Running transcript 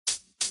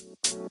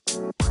Hey,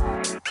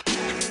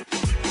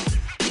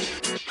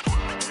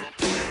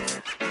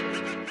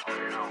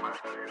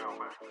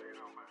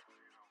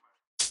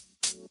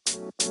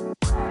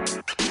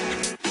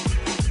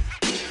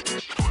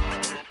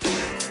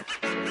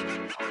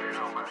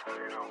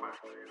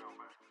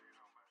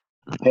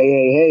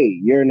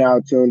 you're now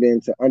tuned in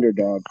to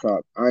Underdog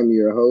Talk. I'm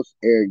your host,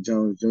 Eric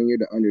Jones Jr.,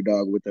 the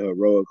underdog with the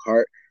heroic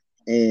heart.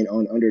 And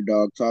on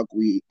Underdog Talk,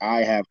 I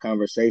have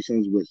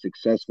conversations with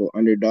successful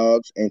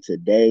underdogs. And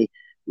today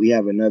we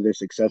have another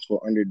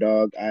successful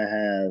underdog. I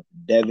have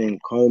Devin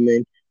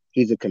Coleman.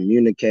 He's a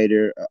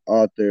communicator, an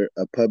author,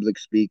 a public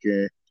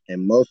speaker,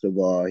 and most of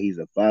all, he's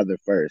a father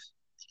first.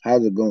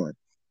 How's it going?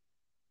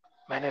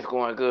 Man, it's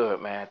going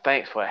good, man.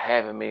 Thanks for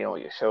having me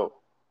on your show.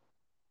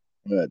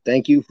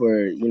 Thank you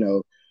for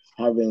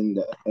having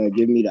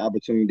giving me the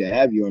opportunity to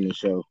have you on the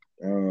show.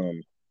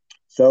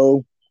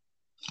 So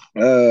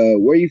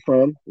where you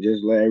from?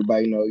 Just let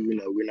everybody know,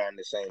 we're not in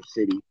the same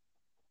city.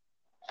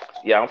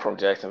 Yeah, I'm from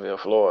Jacksonville,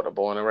 Florida,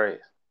 born and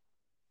raised.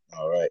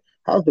 All right.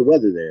 How's the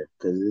weather there?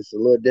 Because it's a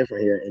little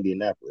different here in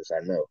Indianapolis,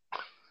 I know.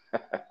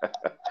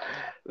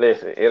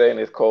 Listen, it ain't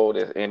as cold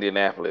as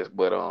Indianapolis,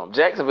 but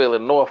Jacksonville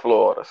is North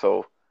Florida.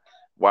 So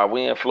while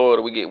we in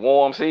Florida, we get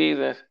warm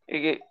seasons.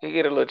 It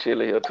get a little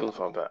chilly here too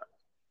sometimes.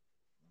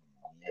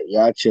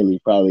 Y'all chilly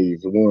probably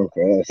is warm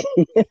for us.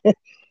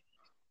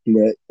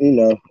 But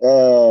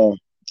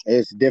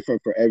it's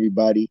different for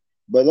everybody.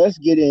 But let's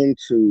get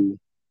into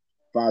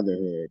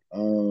fatherhood.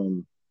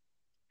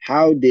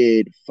 How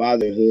did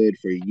fatherhood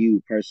for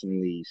you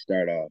personally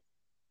start off?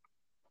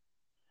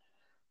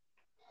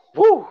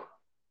 Woo,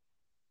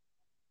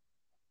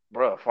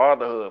 bro,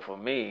 fatherhood for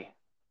me.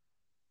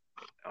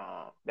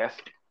 That's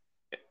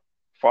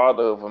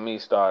fatherhood for me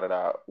started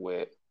out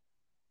with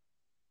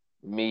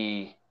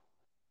me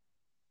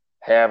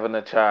having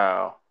a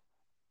child,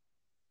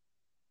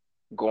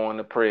 going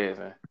to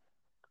prison,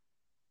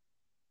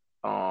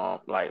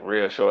 like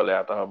real shortly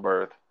after her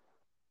birth,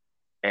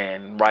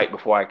 and right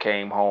before I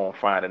came home,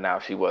 finding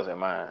out she wasn't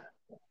mine.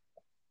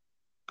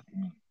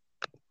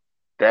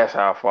 That's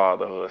how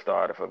fatherhood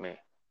started for me.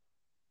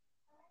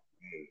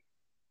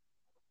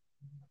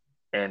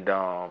 And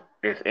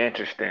it's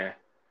interesting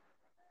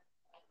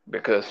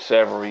because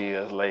several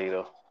years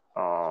later,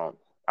 I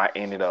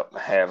ended up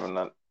having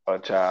a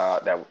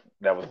child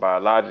that was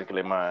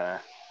biologically mine.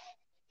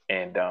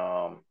 And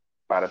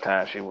by the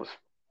time she was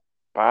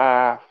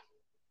 5,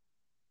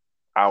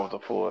 I was a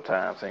full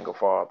time single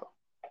father.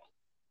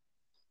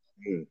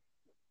 Mm.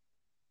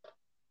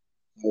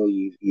 So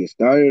you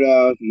started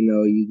off,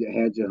 you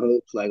had your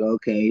hopes like,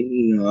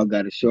 okay, I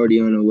got a shorty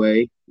on the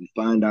way. You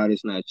find out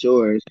it's not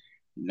yours.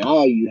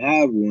 Now you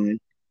have one,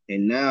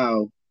 and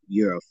now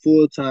you're a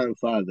full time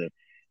father.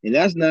 And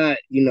that's not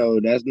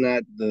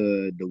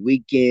the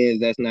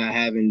weekends. That's not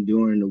having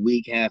during the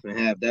week half and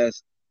half.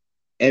 That's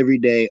every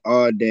day,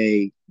 all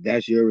day.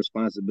 That's your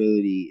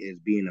responsibility as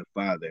being a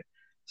father.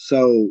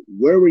 So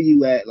where were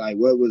you at? Like,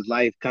 what was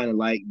life kind of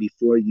like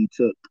before you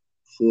took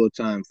full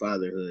time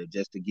fatherhood?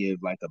 Just to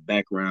give like a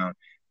background,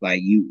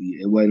 like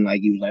it wasn't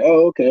like you was like,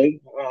 oh, okay,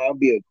 I'll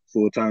be a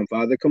full time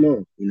father. Come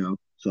on.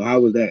 So how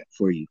was that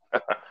for you?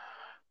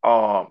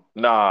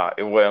 Nah,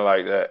 it wasn't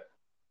like that.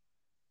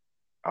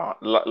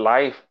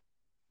 Life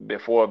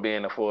before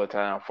being a full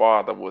time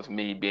father was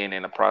me being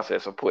in the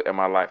process of putting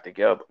my life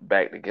together,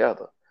 back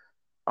together.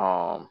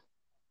 Um,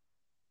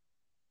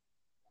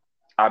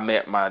 I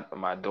met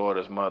my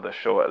daughter's mother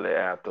shortly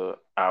after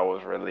I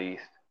was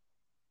released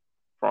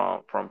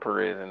from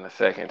prison the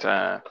second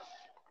time,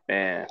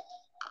 and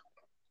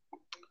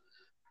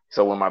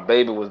so when my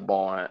baby was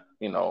born,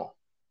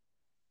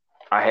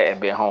 I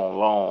hadn't been home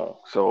long,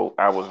 so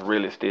I was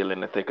really still in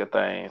the thick of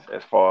things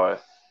as far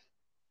as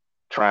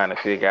trying to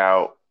figure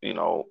out,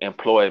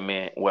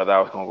 employment, whether I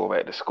was gonna go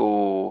back to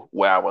school,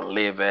 where I would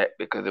live at,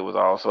 because it was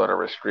all sort of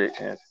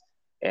restrictions,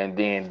 and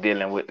then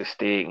dealing with the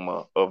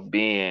stigma of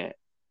being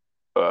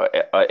a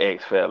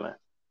ex felon,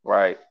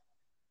 right?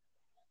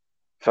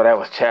 So that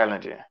was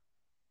challenging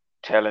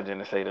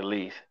to say the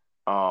least.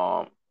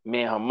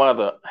 Me and her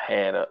mother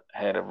had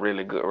a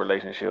really good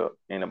relationship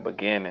in the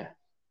beginning,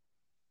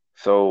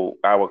 so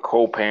our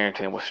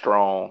co-parenting was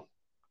strong.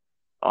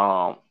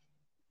 Um,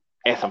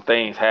 and some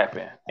things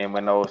happened, and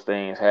when those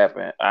things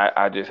happened,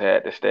 I just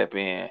had to step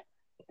in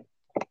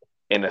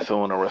and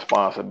assume the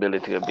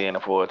responsibility of being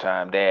a full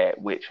time dad,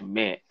 which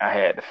meant I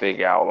had to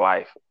figure out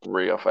life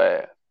real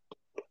fast.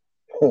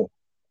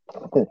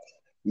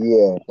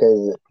 Yeah,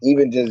 because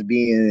even just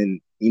being,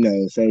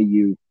 say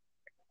you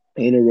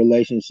in a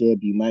relationship,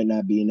 you might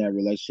not be in that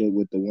relationship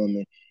with the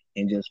woman,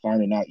 and just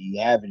finding out you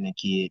having a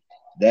kid,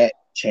 that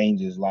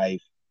changes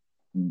life.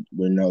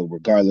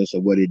 Regardless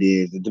of what it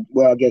is.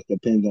 Well, I guess it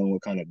depends on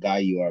what kind of guy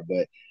you are,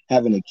 but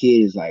having a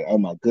kid is like, oh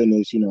my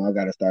goodness, I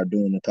got to start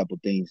doing a couple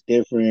things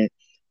different.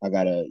 I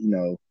got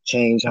to,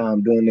 change how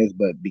I'm doing this.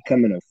 But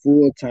becoming a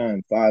full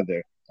time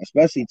father,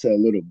 especially to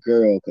a little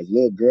girl, because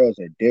little girls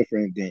are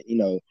different than,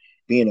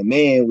 being a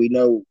man. We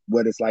know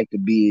what it's like to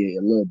be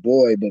a little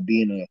boy, but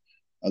being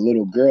a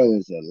little girl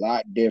is a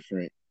lot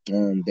different.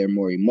 They're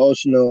more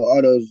emotional,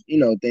 all those,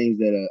 things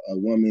that a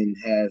woman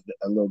has,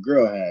 a little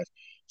girl has.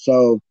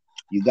 So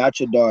you got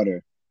your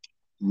daughter,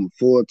 you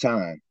full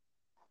time.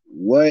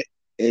 What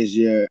is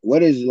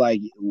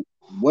like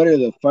what are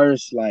the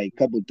first like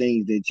couple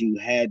things that you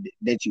had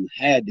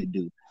to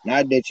do?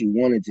 Not that you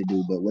wanted to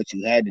do, but what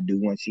you had to do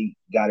once she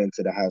got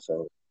into the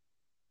household.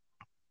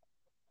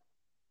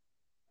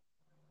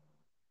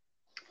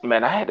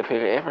 Man, I had to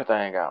figure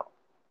everything out.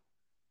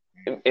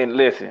 And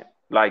listen,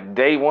 like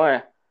day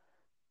one,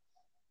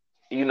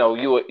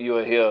 you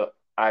would hear.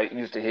 I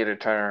used to hear the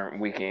term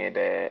weekend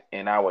dad,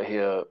 and I would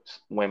hear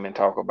women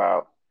talk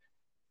about,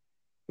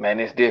 man,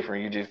 it's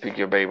different. You just pick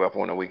your baby up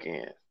on the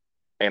weekend.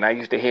 And I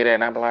used to hear that,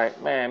 and I'd be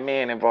like, man,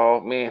 men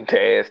involved, men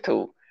dads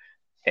too.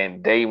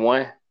 And day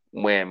one,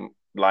 when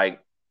like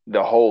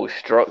the whole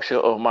structure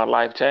of my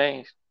life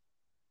changed,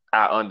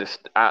 I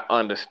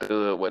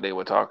understood what they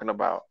were talking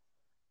about.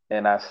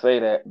 And I say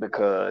that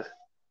because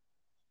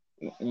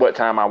what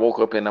time I woke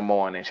up in the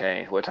morning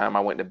changed, what time I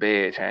went to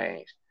bed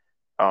changed.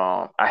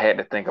 I had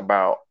to think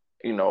about,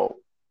 you know,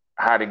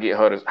 how to get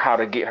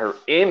her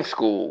in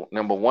school.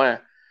 Number one,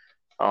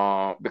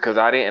 because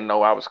I didn't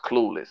know, I was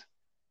clueless.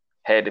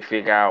 Had to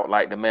figure out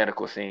like the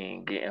medical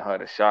scene, getting her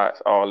the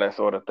shots, all that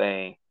sort of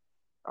thing.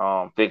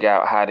 Figure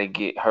out how to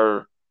get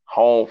her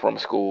home from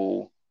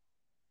school,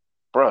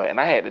 bruh. And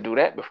I had to do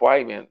that before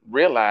I even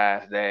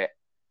realized that,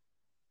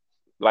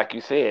 like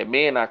you said,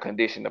 men are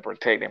conditioned to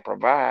protect and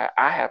provide.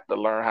 I have to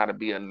learn how to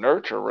be a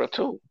nurturer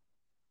too.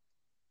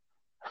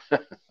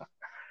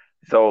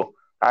 So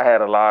I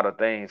had a lot of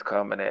things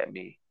coming at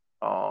me,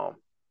 um,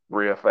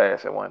 real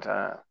fast at one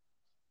time.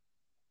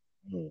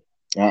 Mm.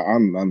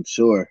 I'm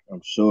sure.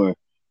 I'm sure.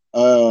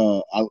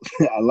 I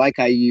I like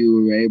how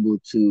you were able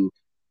to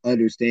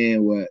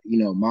understand what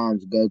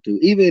moms go through.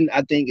 Even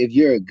I think if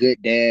you're a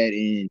good dad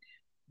and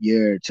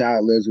your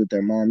child lives with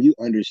their mom, you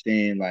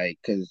understand like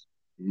because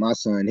my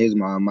son, his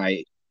mom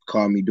might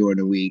call me during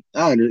the week.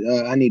 I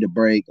need a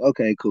break.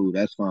 Okay, cool,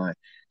 that's fine.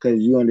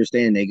 Because you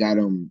understand they got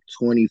them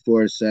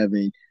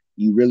 24/7.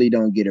 You really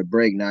don't get a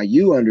break. Now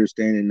you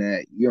understanding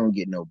that you don't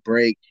get no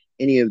break,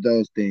 any of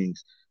those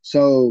things.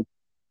 So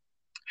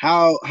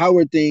how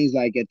were things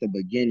like at the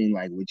beginning,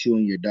 like with you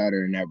and your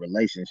daughter in that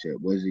relationship?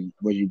 Was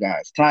you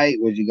guys tight?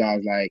 Was you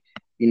guys like,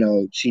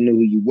 she knew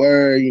who you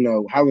were?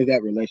 How was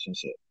that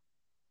relationship?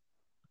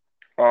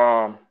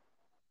 Um,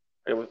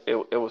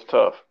 it was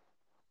tough,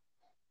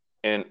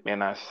 and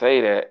I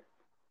say that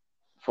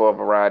for a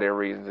variety of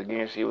reasons.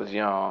 Again, she was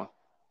young.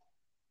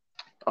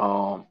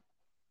 Um,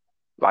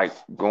 like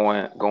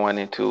going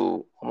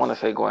into, I want to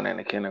say going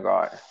into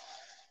kindergarten,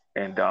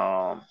 and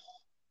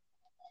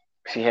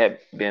she had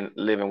been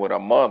living with her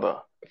mother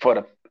for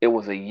the. It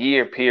was a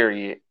year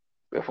period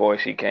before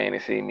she came to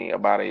see me,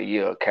 about a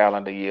year, a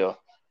calendar year,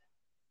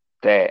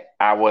 that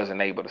I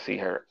wasn't able to see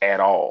her at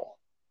all.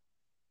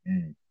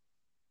 Mm.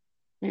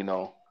 You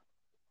know,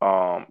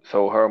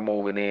 so her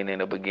moving in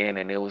the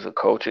beginning, it was a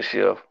culture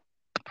shift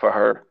for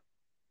her,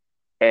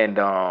 and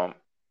I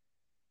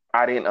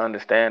didn't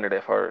understand it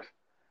at first.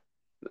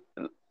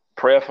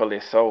 Prayerfully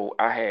so,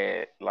 I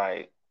had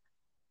like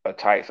a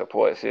tight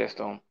support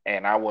system,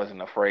 and I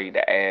wasn't afraid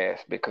to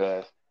ask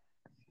because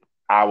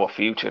our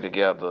future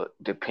together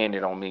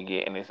depended on me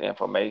getting this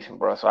information,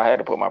 bro. So I had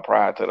to put my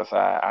pride to the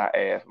side. I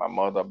asked my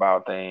mother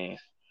about things.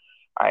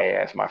 I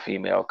asked my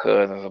female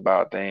cousins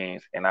about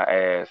things, and I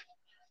asked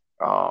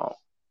um,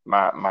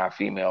 my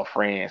female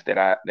friends that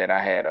I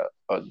had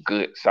a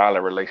good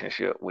solid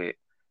relationship with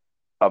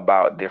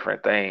about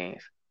different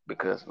things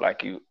because,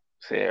 like you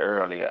said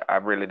earlier, I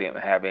really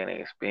didn't have any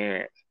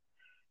experience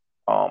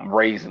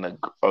raising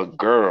a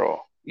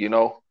girl,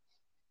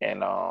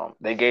 and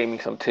they gave me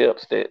some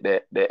tips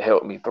that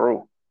helped me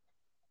through.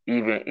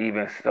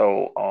 Even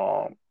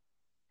so,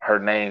 her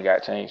name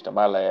got changed to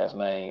my last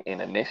name,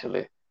 and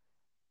initially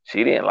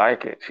she didn't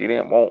like it. She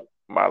didn't want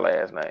my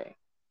last name.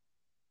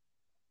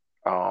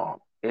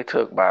 It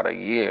took about a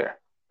year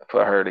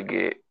for her to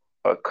get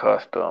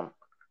accustomed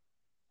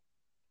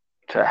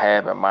to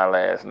having my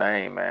last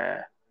name,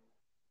 man.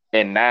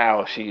 And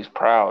now she's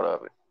proud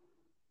of it.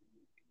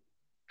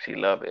 She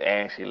loved it,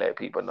 and she let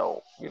people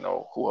know,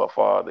 who her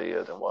father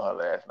is and what her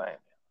last name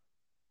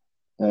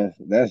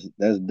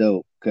That's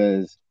dope.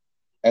 Cause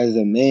as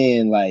a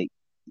man, like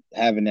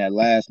having that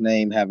last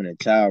name, having a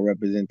child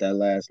represent that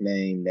last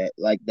name,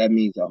 that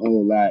means a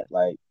whole lot.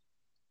 Like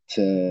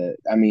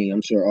I mean,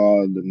 I'm sure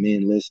all the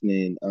men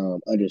listening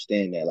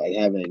understand that like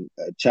having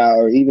a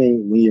child or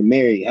even when you're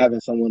married,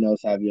 having someone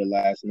else have your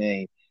last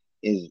name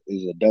is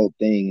a dope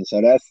thing. And so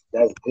that's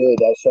good.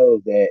 That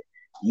shows that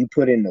you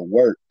put in the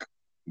work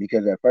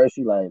because at first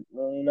you like,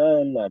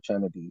 no, I'm not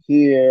trying to be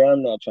here.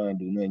 I'm not trying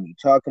to do nothing you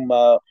talking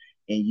about.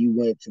 And you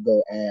went to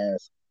go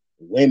ask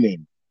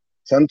women.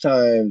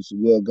 Sometimes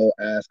we'll go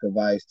ask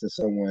advice to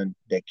someone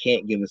that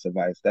can't give us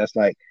advice. That's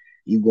like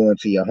you going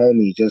to your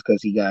homies just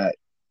because he got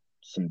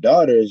some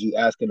daughters, you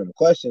asking them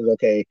questions,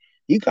 okay,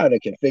 you kind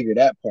of can figure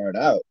that part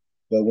out.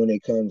 But when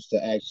it comes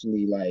to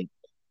actually like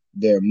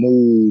their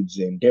moods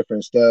and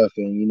different stuff.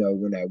 And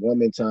when that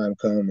woman time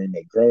come and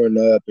they growing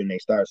up and they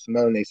start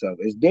smelling themselves,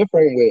 it's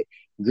different with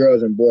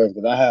girls and boys.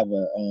 Because I have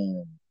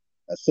a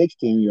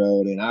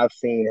 16-year-old and I've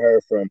seen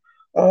her from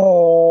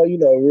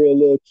real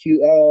little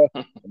cute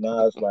and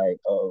now it's like,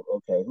 oh,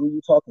 okay, who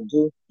you talking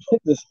to?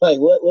 It's like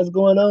what's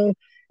going on?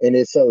 And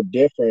it's so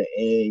different,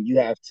 and you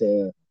have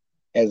to,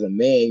 as a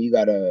man, you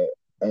gotta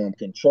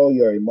control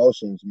your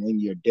emotions when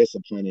you're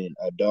disciplining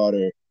a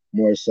daughter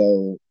more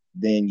so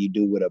than you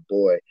do with a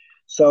boy.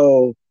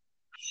 So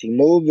she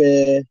moved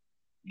in,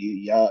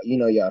 y'all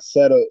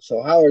settled.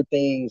 So how are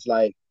things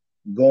like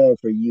going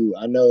for you?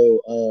 I know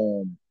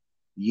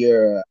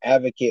you're an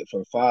advocate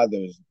for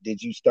fathers.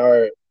 Did you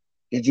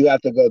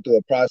have to go through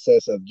a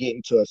process of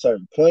getting to a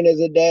certain point as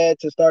a dad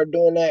to start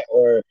doing that,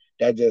 or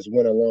that just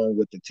went along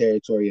with the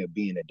territory of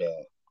being a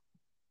dad?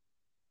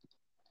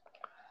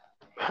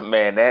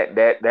 Man,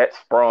 that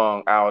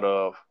sprung out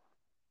of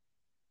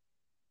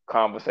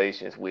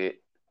conversations with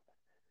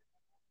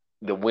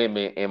the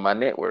women in my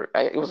network.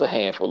 It was a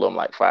handful of them,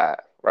 like five,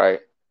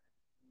 right?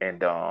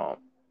 And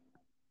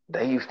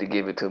they used to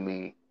give it to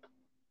me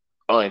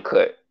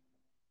uncut.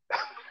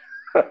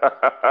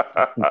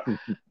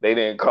 They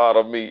didn't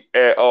coddle me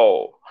at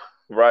all,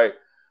 right?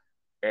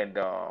 And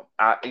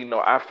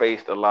I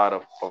faced a lot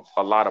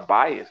of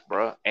bias,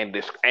 bro, and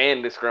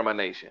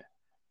discrimination.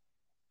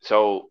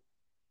 So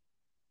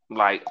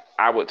like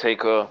I would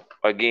take her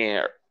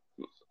again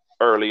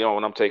early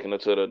on. I'm taking her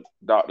to the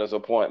doctor's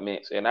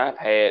appointments, and I've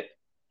had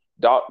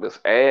doctors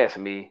ask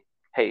me,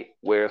 "Hey,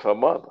 where's her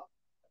mother?"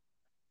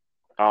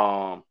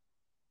 Um,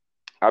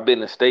 I've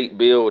been to state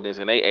buildings,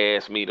 and they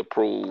asked me to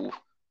prove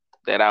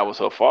that I was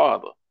her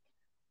father.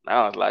 And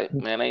I was like,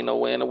 man, ain't no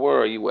way in the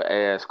world you would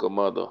ask a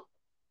mother,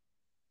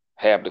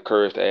 have the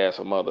courage to ask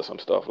her mother some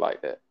stuff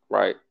like that,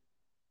 right?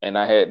 And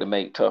I had to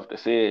make tough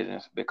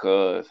decisions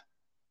because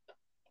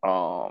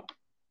um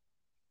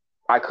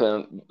I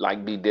couldn't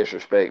like be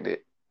disrespected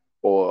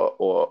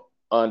or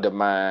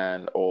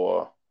undermined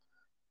or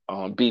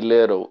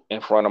belittled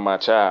in front of my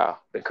child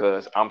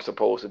because I'm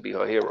supposed to be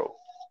her hero,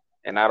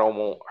 and I don't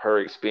want her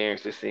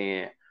experience to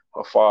seeing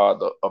her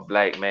father, a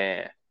black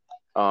man,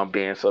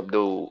 being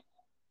subdued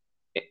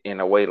in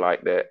a way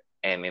like that.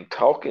 And in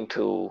talking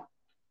to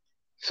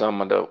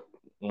some of the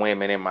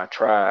women in my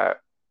tribe,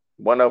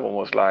 one of them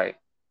was like,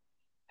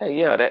 "Hey,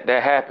 yeah,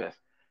 that happens."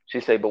 She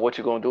said, "But what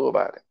you gonna do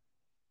about it?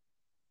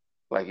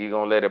 Like, you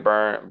gonna let it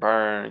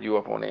burn you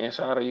up on the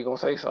inside, or you gonna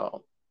say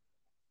something?"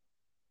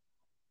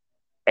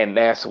 And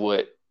that's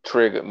what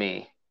triggered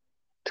me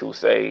to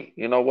say,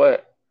 you know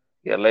what?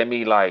 Yeah, let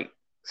me like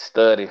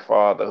study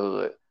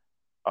fatherhood.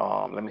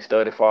 Let me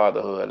study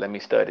fatherhood. Let me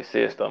study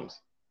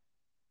systems,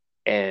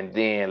 and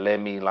then let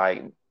me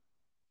like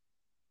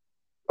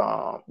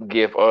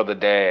give other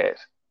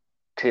dads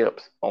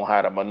tips on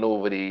how to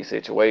maneuver these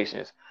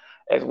situations,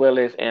 as well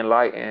as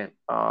enlighten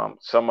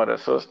some of the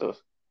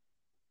sisters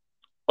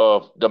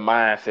of the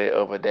mindset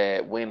of a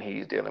dad when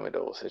he's dealing with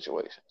those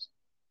situations.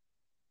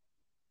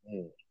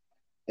 Mm.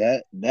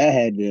 That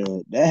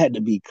had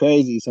to be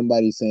crazy.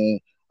 Somebody saying,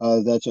 "Oh,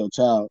 is that your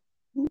child?"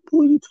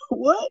 Who you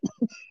what?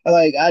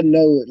 Like I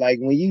know, like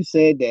when you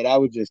said that, I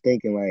was just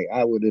thinking like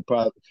I would have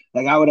probably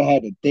like I would have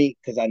had to think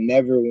because I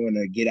never want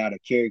to get out of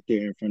character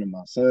in front of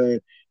my son,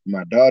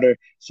 my daughter.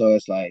 So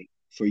it's like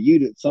for you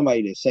to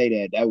somebody to say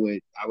that, that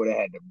would I would have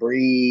had to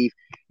breathe,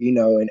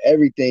 and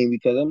everything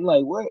because I'm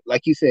like, what?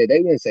 Like you said, they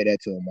wouldn't say that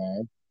to a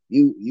mom.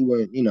 You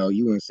wouldn't,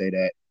 you wouldn't say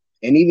that.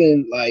 And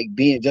even like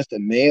being just a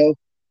male,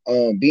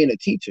 being a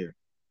teacher,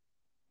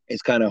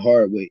 it's kind of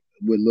hard with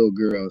little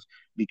girls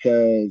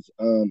because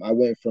I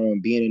went from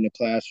being in the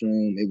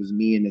classroom, it was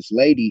me and this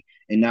lady,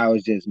 and now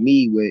it's just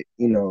me with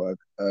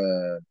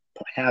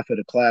half of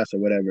the class or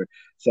whatever.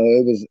 So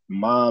it was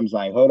moms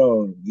like, hold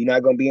on, you're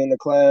not gonna be in the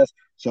class.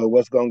 So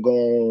what's gonna go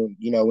on?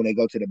 When they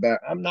go to the back,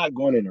 I'm not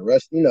going in the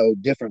rest.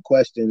 Different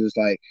questions. It's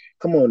like,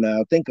 come on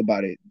now, think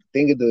about it.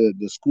 Think of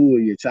the school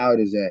your child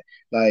is at.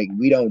 Like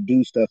we don't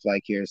do stuff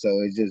like here, so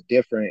it's just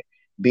different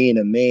being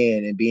a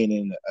man and being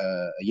in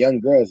a young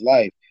girl's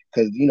life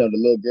because the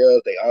little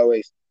girls they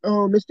always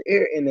Mr.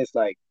 Air, and it's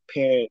like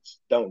parents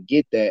don't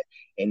get that,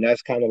 and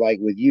that's kind of like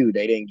with you,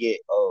 they didn't get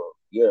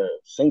you're a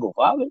single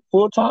father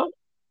full time.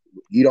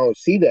 You don't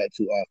see that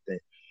too often.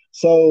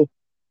 So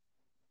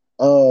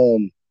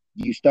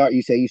you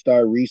say you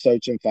start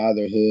researching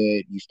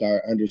fatherhood, you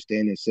start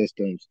understanding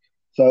systems.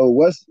 So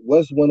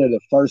what's one of the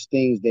first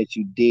things that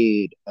you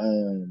did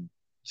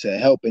to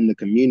help in the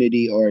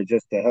community or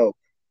just to help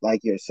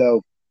like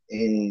yourself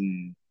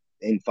in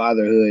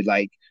fatherhood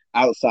like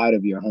outside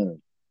of your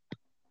home?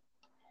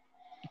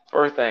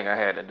 First thing I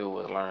had to do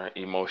was learn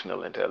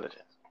emotional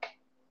intelligence.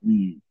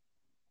 Mm,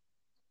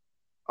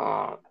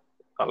 Um,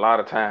 a lot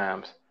of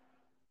times,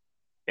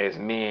 as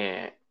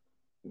men,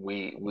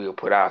 we will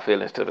put our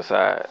feelings to the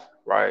side,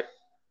 right?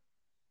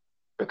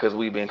 Because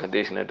we've been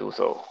conditioned to do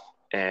so.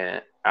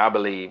 And I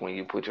believe when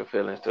you put your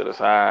feelings to the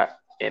side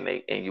and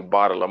you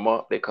bottle them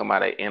up, they come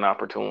out at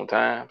inopportune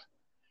times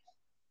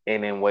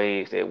and in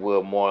ways that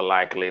we're more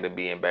likely to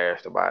be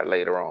embarrassed about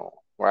later on,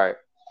 right?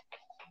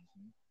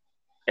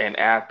 and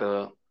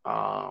after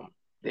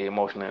the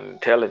emotional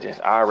intelligence,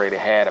 I already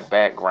had a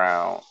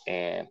background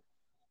in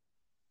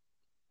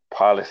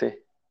policy.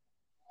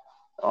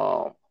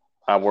 Um,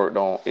 I worked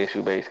on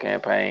issue-based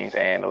campaigns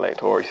and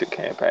electoral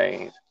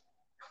campaigns,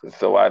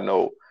 so I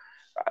know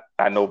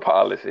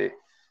policy.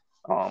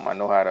 I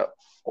know how to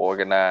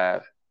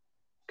organize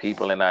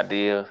people and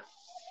ideas,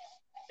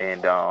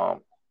 and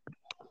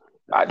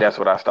that's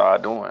what I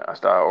started doing. I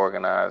started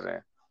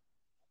organizing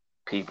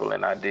people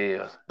and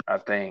ideas. I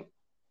think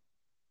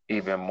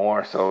even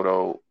more so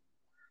though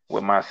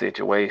with my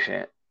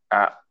situation,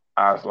 I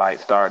I was like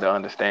started to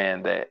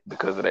understand that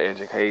because of the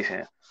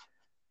education,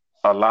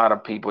 a lot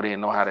of people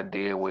didn't know how to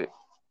deal with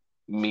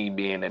me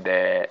being a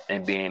dad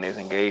and being as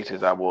engaged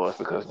as I was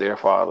because their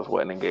fathers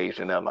wasn't engaged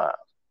in their lives.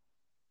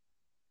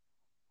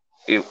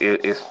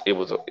 It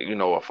was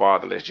a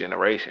fatherless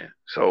generation,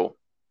 so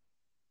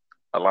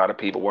a lot of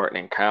people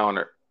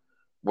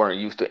weren't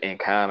used to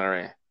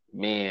encountering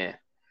men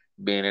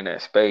being in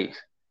that space,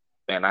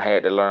 and I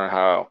had to learn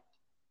how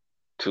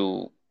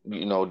to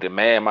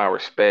demand my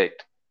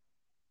respect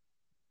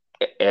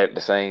at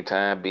the same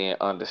time being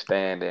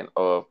understanding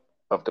of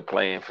the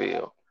playing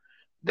field.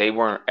 They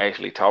weren't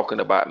actually talking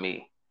about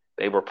me.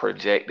 They were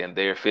projecting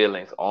their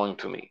feelings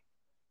onto me.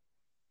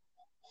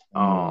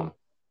 Mm, Um,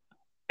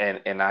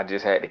 and I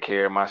just had to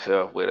carry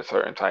myself with a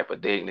certain type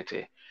of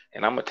dignity.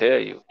 And I'm gonna tell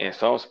you, in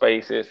some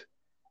spaces,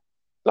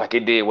 like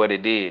it did what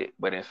it did,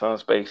 but in some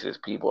spaces,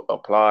 people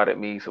applauded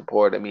me,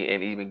 supported me,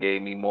 and even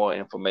gave me more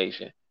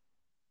information.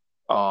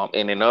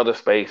 And in other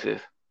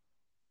spaces,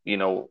 you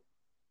know,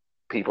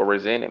 people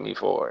resented me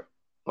for it.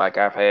 Like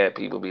I've had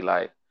people be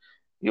like,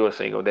 "You're a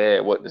single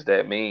dad. What does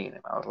that mean?"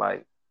 And I was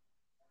like,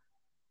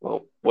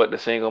 "Well, what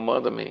does single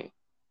mother mean?"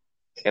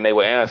 And they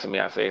would answer me.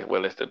 I say,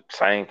 "Well, it's the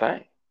same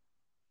thing."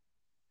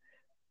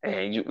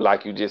 And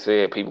like you just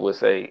said, people would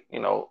say,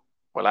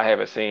 "Well, I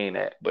haven't seen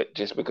that." But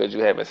just because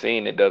you haven't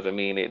seen it doesn't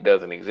mean it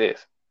doesn't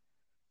exist.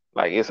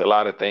 Like it's a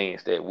lot of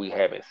things that we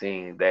haven't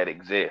seen that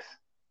exist.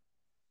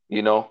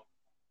 You know?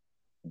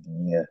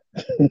 yeah.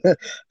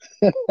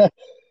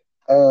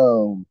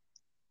 um,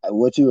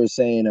 what you were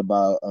saying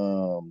about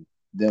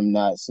them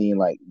not seeing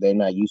like they're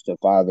not used to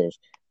fathers.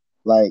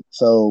 Like,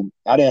 so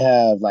I didn't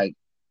have like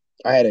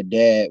I had a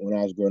dad when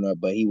I was growing up,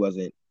 but he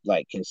wasn't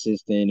like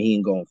consistent. He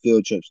didn't go on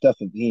field trips, stuff.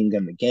 He didn't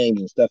come to games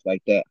and stuff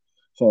like that.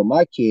 So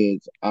my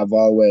kids, I've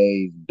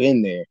always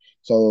been there.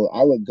 So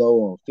I would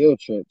go on field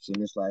trips,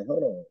 and it's like,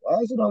 hold on, why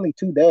is it only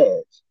two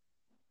dads?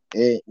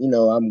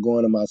 I'm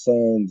going to my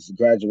son's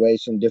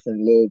graduation,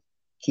 different little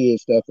kid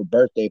stuff for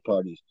birthday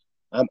parties.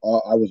 I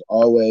was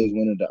always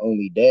one of the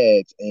only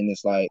dads, and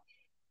it's like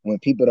when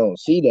people don't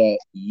see that,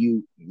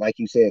 you like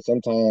you said,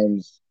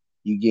 sometimes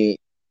you get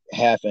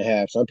half and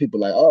half. Some people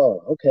like,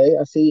 oh, okay,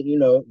 I see,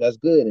 that's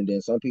good. And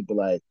then some people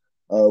like,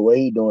 oh, what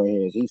he doing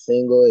here? Is he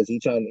single? Is he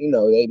trying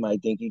to, they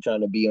might think you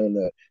trying to be on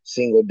the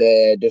single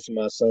dad, this is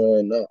my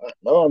son. No,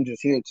 no, I'm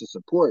just here to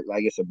support.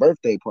 Like it's a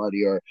birthday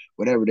party or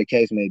whatever the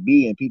case may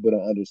be, and people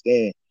don't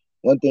understand.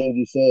 One thing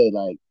you said,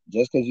 like,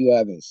 just because you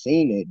haven't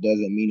seen it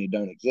doesn't mean it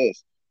don't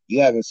exist.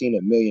 You haven't seen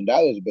 $1 million,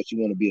 but you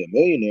want to be a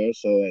millionaire.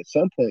 So at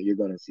some point you're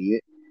going to see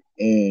it,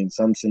 and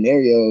some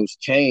scenarios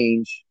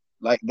change.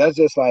 Like that's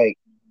just like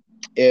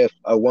if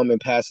a woman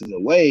passes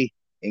away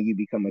and you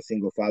become a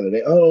single father,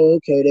 they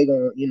okay, you're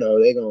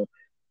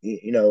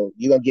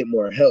gonna get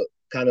more help.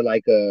 Kind of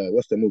like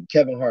what's the movie?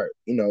 Kevin Hart,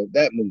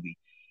 that movie.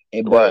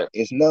 And but Right.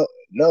 it's no,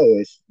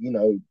 it's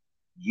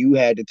you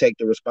had to take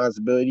the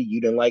responsibility. You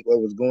didn't like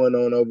what was going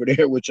on over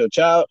there with your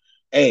child.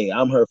 Hey,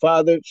 I'm her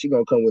father. She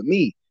gonna come with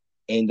me.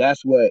 And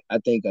that's what I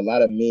think a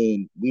lot of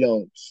men, we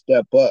don't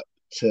step up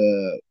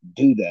to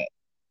do that.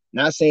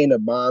 Not saying the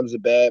mom's a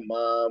bad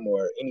mom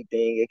or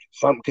anything.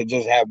 Something could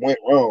just have went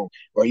wrong,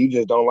 or you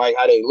just don't like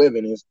how they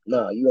living. It's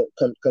no, you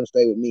don't come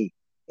stay with me.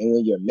 And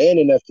when you're man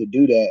enough to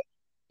do that,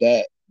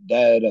 that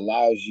that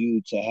allows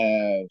you to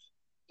have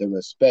the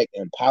respect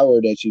and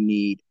power that you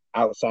need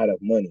outside of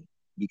money,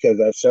 because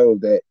that shows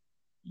that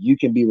you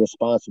can be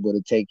responsible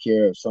to take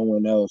care of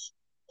someone else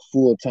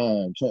full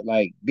time. So,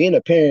 like being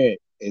a parent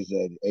is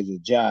a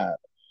job.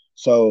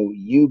 So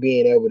you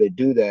being able to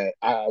do that,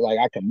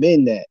 I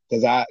commend that,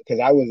 because I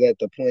was at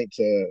the point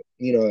to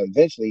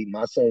eventually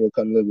my son will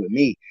come live with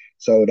me.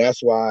 So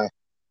that's why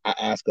I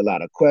ask a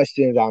lot of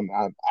questions.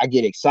 I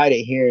get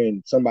excited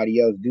hearing somebody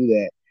else do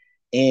that.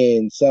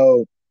 And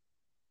so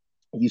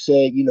you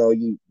said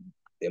you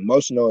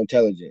emotional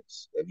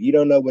intelligence. If you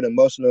don't know what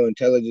emotional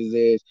intelligence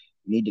is,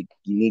 you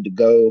need to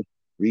go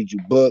read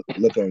your book,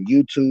 look on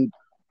YouTube,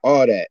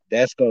 all that.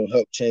 That's gonna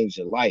help change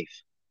your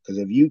life. Because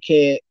if you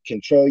can't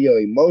control your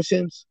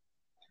emotions,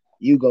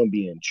 you're gonna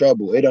be in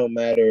trouble. It don't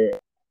matter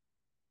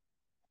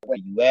where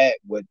you at,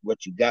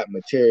 what you got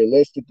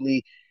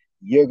materialistically,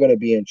 you're gonna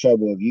be in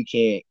trouble if you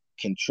can't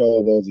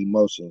control those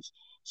emotions.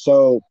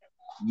 So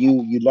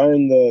you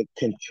learn to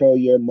control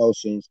your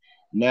emotions.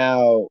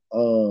 Now,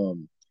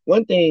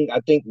 one thing I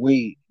think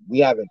we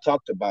haven't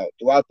talked about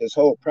throughout this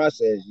whole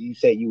process, you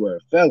said you were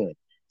a felon.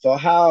 So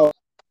how,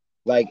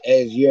 like,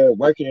 as you're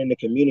working in the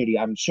community,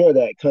 I'm sure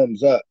that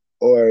comes up.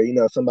 or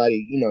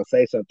somebody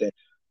say something,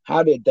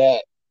 how did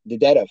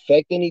that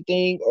affect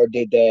anything, or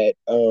did that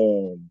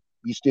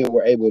you still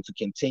were able to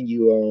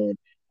continue on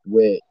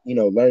with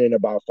learning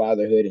about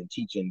fatherhood and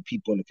teaching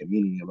people in the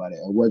community about it,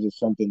 or was it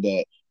something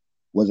that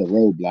was a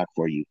roadblock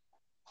for you?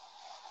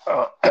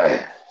 Uh,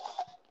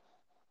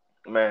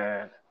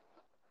 man,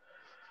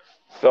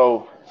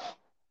 so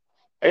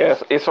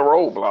yes, it's a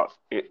roadblock.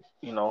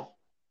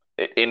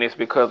 And it's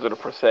because of the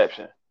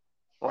perception,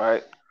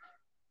 right?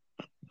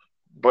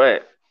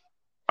 But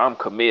I'm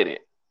committed.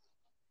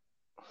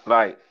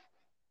 Like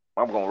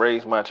I'm gonna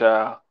raise my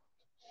child,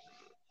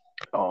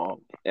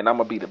 and I'm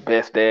gonna be the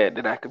best dad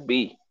that I could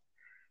be.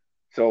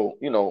 So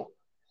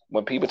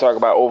when people talk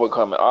about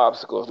overcoming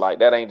obstacles, like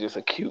that ain't just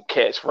a cute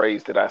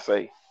catchphrase that I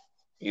say.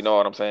 You know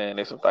what I'm saying?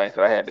 There's some things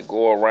that I had to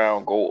go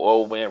around, go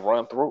over, and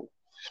run through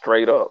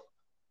straight up.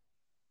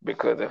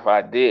 Because if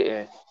I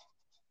didn't,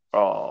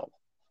 um,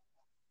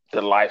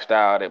 the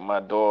lifestyle that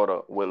my daughter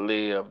would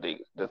live,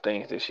 the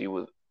things that she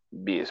would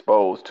be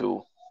exposed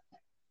to,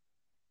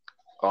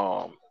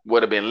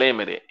 would have been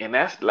limited, and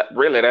that's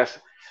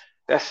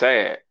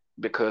sad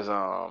because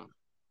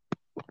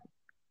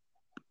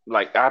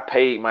like I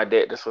paid my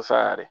debt to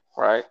society,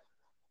 right?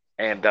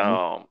 And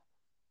Hmm.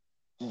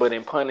 but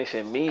in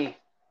punishing me,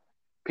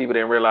 people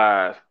didn't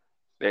realize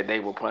that they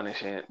were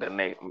punishing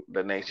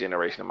the next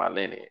generation of my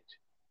lineage,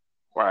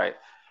 right?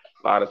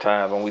 A lot of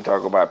times when we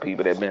talk about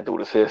people that been through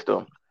the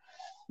system,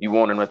 you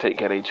want them to take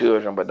care of their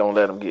children, but don't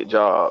let them get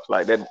jobs.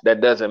 Like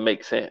that doesn't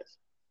make sense.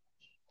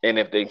 And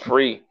if they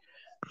free,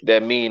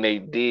 that mean they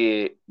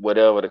did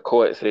whatever the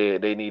court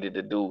said they needed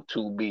to do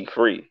to be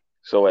free.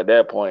 So at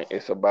that point,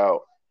 it's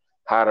about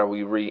how do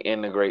we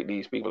reintegrate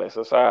these people in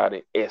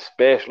society,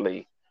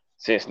 especially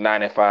since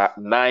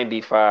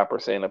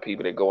 95% of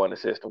people that go in the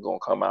system going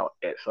to come out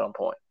at some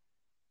point.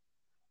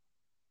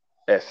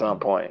 At some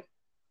point.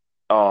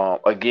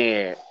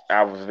 Again,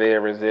 I was very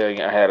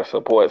resilient. I had a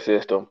support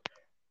system,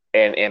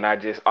 and I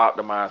just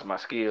optimized my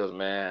skills,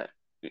 man.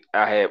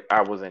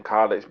 I was in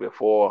college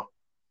before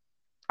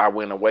I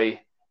went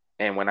away,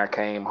 and when I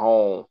came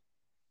home,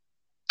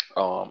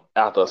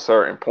 after a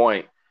certain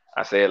point,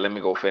 I said, let me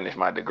go finish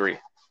my degree,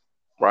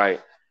 right?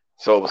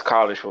 So it was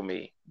college for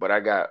me. But I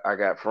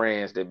got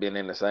friends that been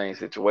in the same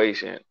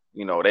situation.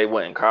 They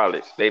went in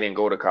college. They didn't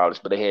go to college,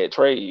 but they had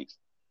trades.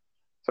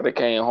 So they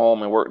came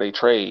home and worked their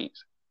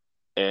trades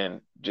and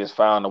just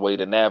found a way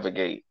to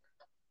navigate.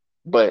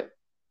 But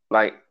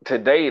like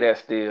today,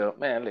 that's still,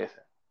 man, listen,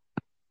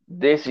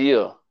 this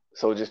year,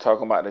 so just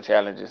talking about the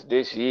challenges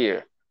this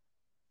year,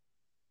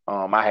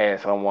 I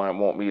had someone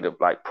want me to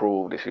like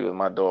prove that she was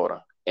my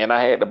daughter. And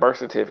I had the birth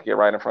certificate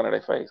right in front of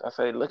their face. I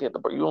said, look at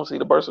you don't see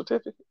the birth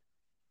certificate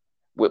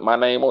with my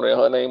name on it,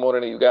 her name on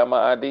it, and you got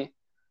my ID.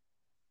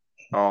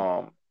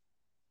 Um,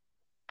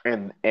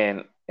 and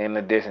in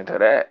addition to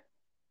that,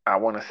 I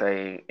want to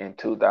say in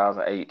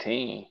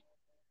 2018,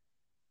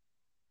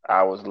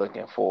 I was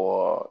looking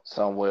for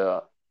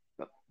somewhere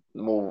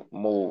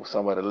move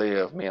somewhere to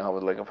live. Me and her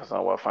was looking for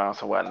somewhere, found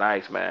somewhere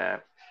nice, man.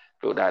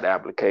 Filled out the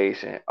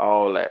application,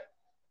 all that.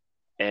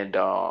 And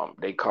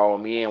they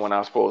called me in when I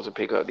was supposed to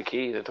pick up the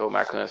keys and told me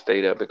I couldn't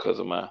stay there because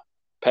of my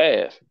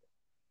past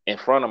in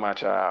front of my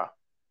child.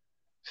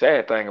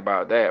 Sad thing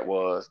about that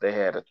was they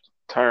had a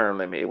term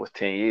limit. It was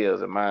 10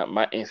 years, and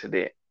my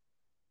incident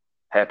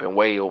happened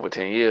way over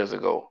 10 years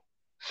ago.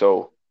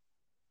 So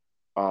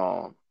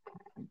um,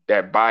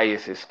 that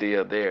bias is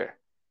still there.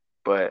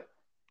 But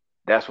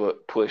that's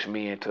what pushed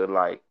me into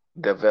like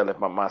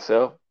developing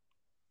myself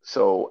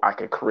so I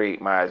can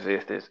create my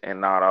existence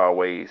and not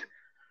always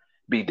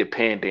be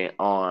dependent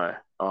on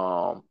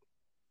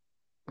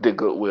the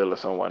goodwill of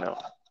someone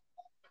else.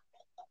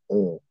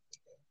 Mm.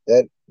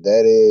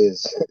 That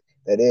is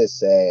that is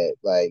sad.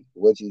 Like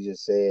what you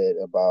just said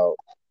about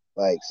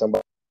like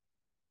somebody,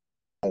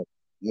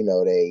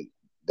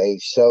 they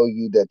show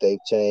you that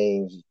they've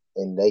changed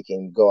and they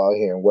can go out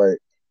here and work,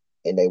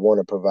 and they want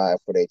to provide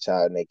for their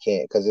child and they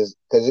can't, because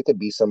it could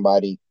be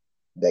somebody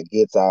that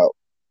gets out,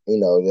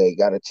 they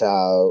got a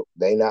child,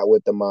 they not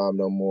with the mom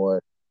no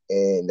more,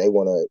 and they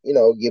want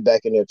to get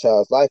back in their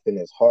child's life, and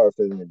it's hard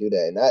for them to do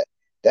that. And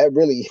that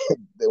really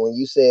when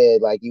you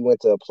said like you went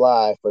to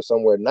apply for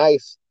somewhere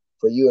nice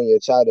for you and your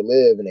child to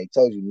live, and they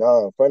told you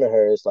no in front of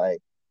her, it's like,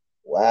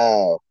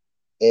 wow.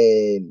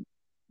 And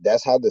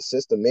that's how the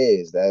system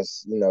is.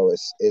 That's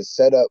it's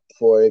set up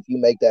for, if you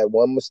make that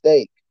one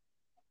mistake,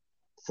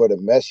 for to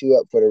mess you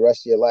up for the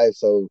rest of your life.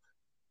 So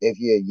if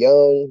you're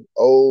young,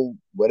 old,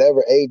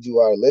 whatever age you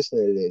are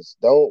listening to this,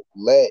 don't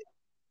let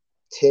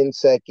 10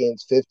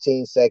 seconds,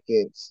 15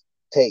 seconds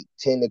take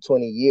 10 to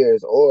 20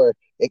 years, or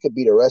it could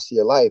be the rest of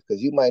your life,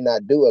 because you might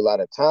not do a lot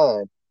of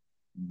time,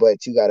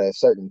 but you got a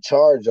certain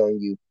charge on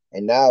you.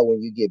 And now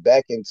when you get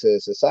back into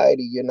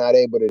society, you're not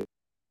able to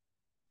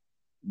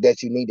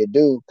that you need to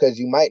do, because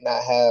you might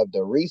not have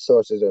the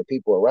resources or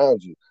people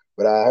around you.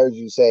 But I heard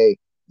you say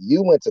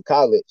you went to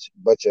college,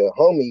 but your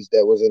homies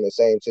that was in the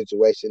same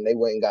situation, they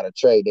went and got a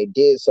trade. They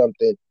did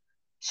something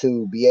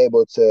to be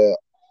able to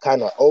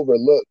kind of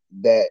overlook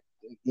that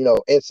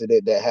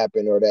incident that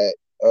happened, or that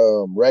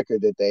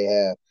record that they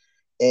have.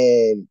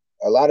 And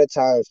a lot of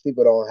times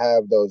people don't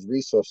have those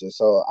resources.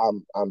 So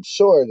I'm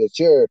sure that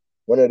you're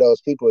one of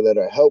those people that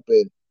are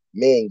helping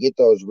men get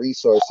those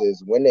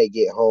resources when they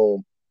get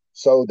home,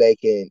 so they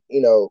can,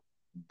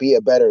 be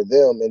a better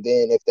them. And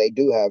then if they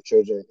do have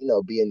children,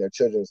 be in their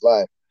children's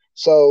life.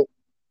 So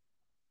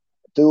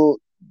through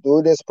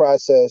through this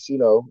process,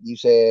 you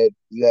said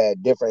you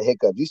had different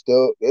hiccups. You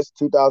still, it's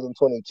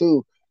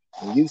 2022,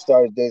 and you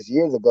started this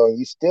years ago, and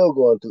you still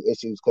going through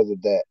issues because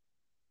of that.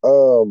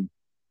 Um,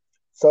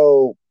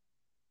 so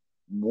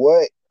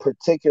what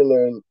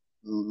particularly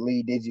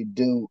did you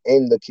do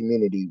in the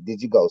community?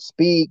 Did you go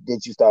speak?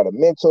 Did you start a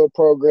mentor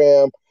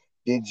program?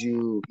 Did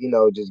you,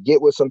 just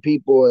get with some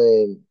people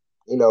and,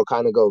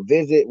 kind of go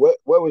visit? What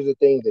was the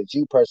things that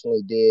you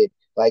personally did,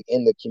 like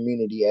in the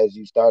community, as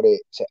you started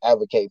to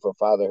advocate for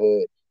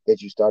fatherhood,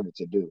 that you started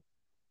to do?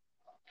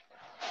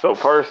 So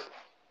first,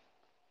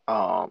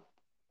 um,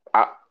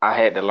 I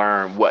had to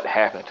learn what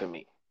happened to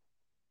me,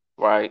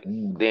 right?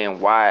 Mm, Then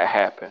why it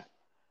happened,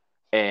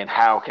 and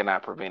how can I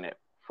prevent it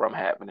from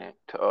happening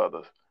to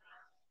others.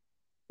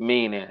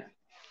 Meaning,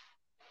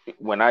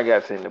 when I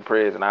got sent to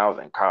prison, I was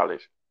in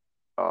college,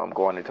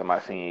 going into my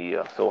senior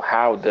year. So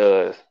how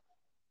does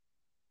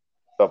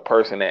a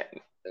person that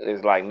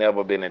is like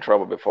never been in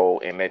trouble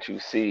before and that you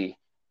see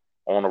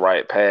on the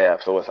right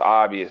path, so it's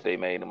obvious they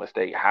made a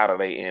mistake, how do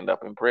they end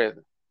up in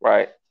prison,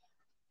 right?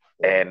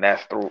 right. And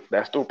that's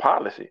through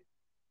policy.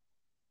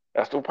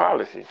 That's through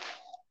policy,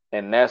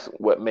 and that's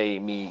what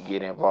made me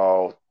get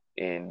involved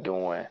in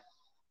doing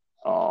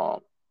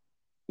um,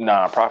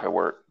 nonprofit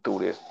work through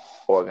this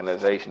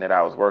organization that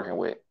I was working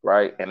with,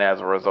 right? And as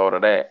a result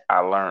of that, I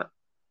learned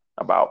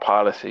about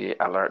policy.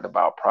 I learned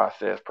about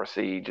process,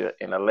 procedure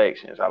in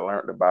elections. I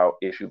learned about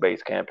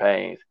issue-based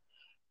campaigns.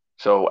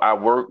 So I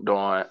worked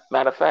on.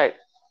 Matter of fact,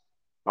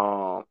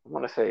 I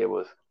want to say it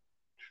was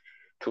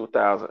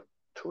 2000,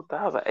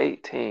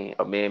 2018,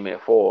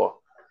 Amendment 4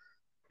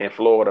 in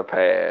Florida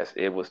passed.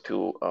 It was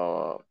to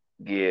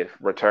give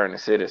returning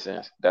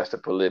citizens, that's the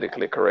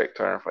politically correct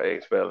term for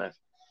ex-felons,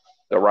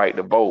 the right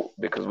to vote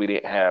because we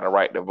didn't have the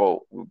right to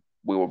vote.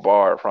 We were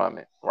barred from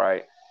it,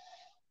 right?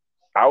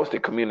 I was the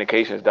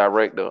communications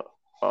director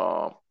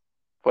um,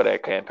 for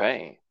that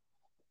campaign.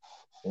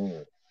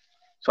 Mm,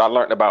 So I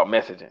learned about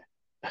messaging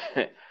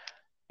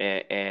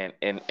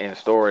and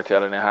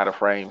storytelling and how to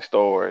frame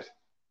stories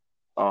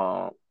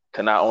um,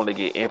 to not only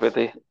get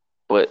empathy,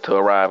 but to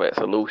arrive at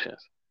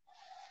solutions.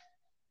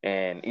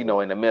 And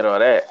mm, in the middle of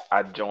that,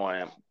 I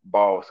joined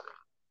Boss,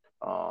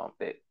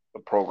 that a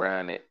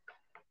program that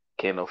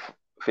Kendall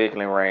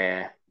Ficklin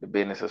ran, the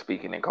business of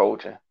speaking and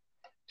coaching,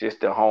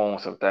 just to hone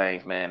some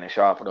things, man, and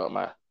sharpen up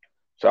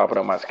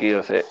my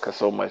skill set because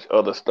so much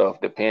other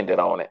stuff depended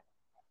on it.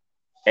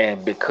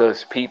 And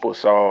because people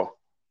saw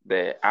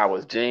that I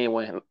was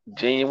genuine,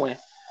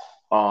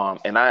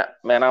 and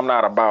I'm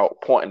not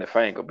about pointing the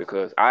finger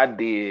because I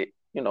did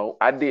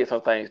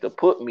some things to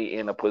put me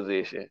in a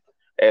position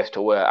as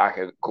to where I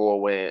could go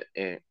away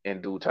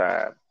in due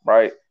time,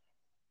 right?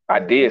 I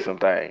did mhm, some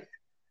things,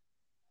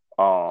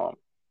 um,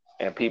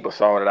 and people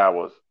saw that I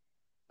was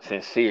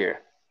sincere.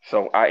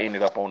 So I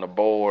ended up on the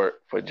board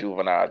for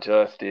juvenile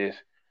justice.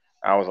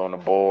 I was on the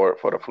board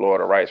for the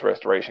Florida Rights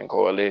Restoration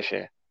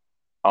Coalition.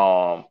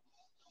 Um,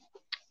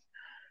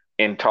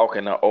 in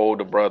talking to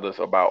older brothers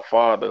about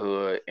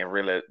fatherhood and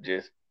really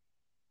just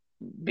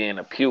being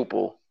a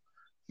pupil,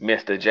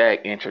 Mr.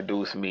 Jack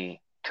introduced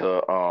me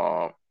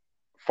to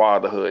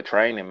fatherhood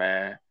training,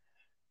 man.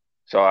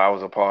 So I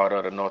was a part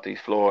of the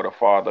Northeast Florida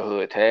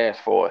Fatherhood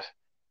Task Force,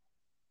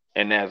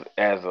 and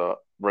as a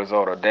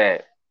result of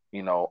that,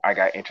 I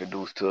got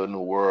introduced to a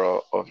new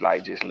world of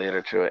like just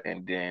literature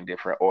and then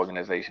different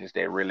organizations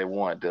that really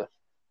wanted to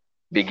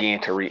begin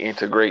to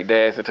reintegrate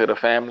dads into the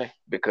family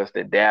because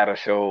the data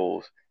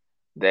shows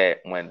that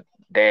when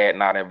dad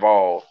not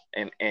involved,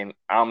 and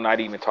I'm not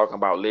even talking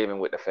about living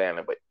with the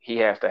family, but he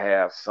has to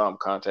have some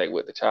contact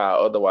with the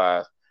child.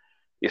 Otherwise,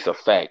 it's a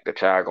fact the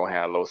child gonna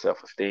have low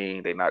self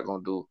esteem. They're not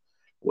gonna do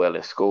well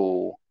in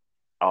school.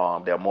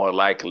 They're more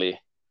likely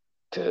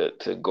to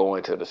go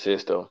into the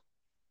system,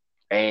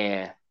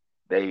 and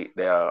they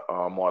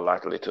are more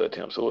likely to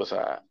attempt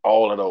suicide.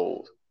 All of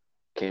those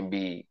can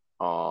be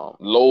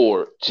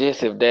lowered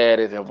just if dad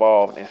is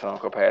involved in some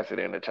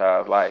capacity in the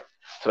child's life.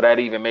 So that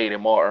even made it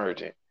more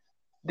urgent.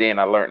 Then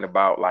I learned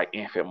about like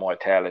infant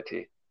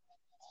mortality,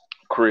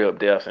 crib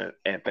deaths,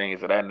 and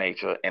things of that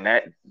nature. And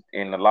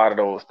a lot of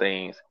those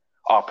things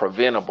are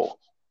preventable.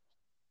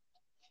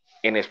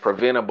 And it's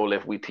preventable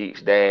if we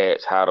teach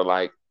dads how to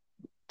like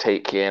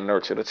take care and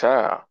nurture the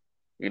child.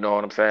 You know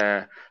what I'm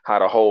saying? How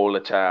to hold the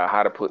child,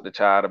 how to put the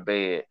child to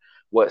bed,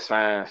 what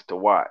signs to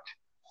watch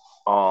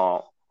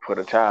um for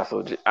the child.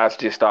 So I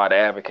just started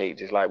to advocate,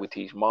 just like we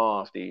teach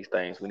moms these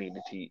things, we need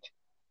to teach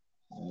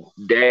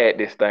dad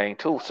this thing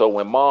too. So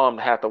when mom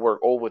have to work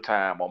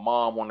overtime or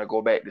mom want to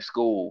go back to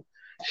school,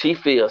 she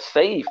feels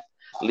safe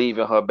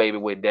leaving her baby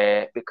with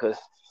dad because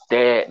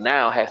dad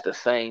now has the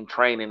same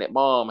training that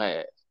mom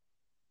has.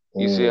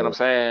 You see what I'm mm,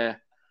 saying?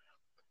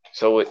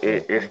 So it's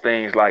Mm-hmm.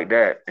 things like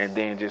that, and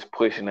then just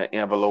pushing the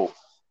envelope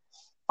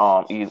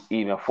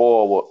even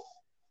forward,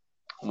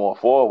 more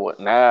forward.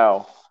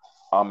 Now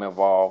I'm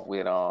involved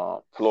with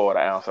Florida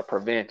Ounce of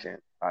Prevention,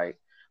 like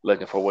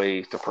looking for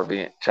ways to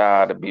prevent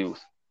child abuse.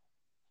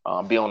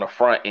 Be on the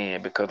front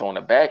end because on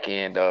the back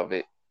end of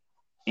it,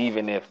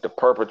 even if the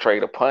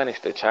perpetrator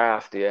punished, the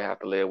child still have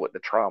to live with the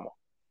trauma,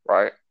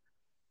 right?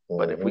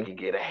 But if we Mm-hmm. can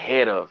get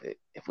ahead of it,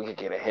 if we can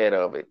get ahead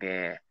of it,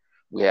 then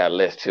we have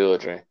less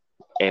children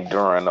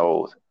enduring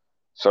those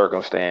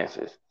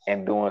circumstances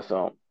and doing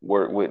some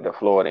work with the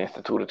Florida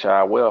Institute of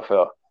Child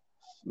Welfare.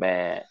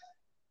 Man,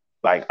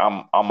 like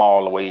I'm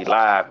all the way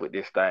live with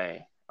this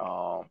thing.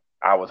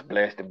 I was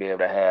blessed to be able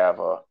to have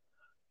a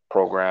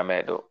program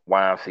at the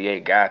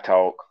YMCA Guy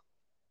Talk,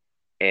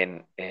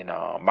 and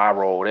my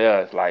role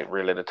there is like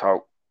really to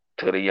talk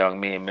to the young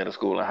men, middle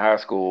school and high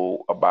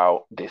school,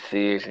 about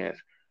decisions,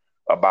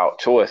 about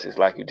choices,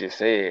 like you just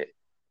said,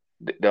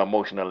 the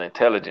emotional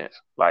intelligence,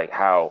 like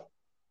how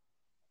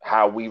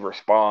we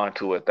respond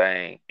to a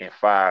thing in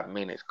 5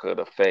 minutes could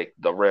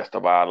affect the rest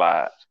of our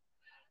lives.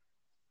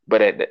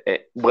 But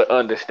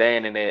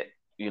understanding that,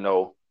 you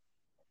know,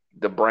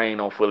 the brain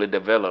don't fully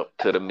develop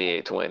to the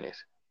mid 20s.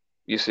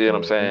 You see what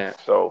I'm Mm-hmm. saying?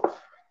 So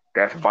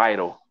that's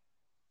vital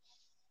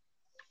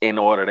in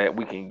order that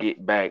we can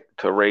get back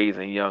to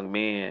raising young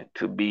men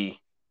to be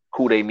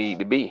who they need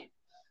to be.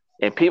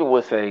 And people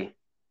would say,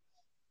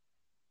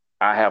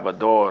 I have a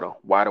daughter.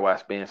 Why do I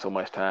spend so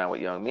much time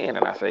with young men?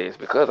 And I say, it's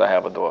because I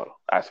have a daughter.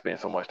 I spend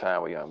so much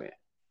time with young men.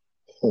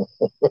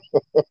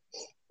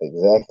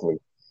 Exactly.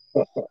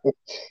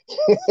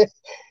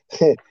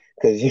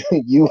 Because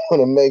you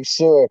want to make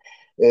sure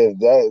if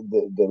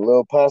the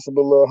little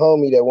possible little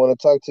homie that want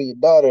to talk to your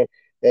daughter,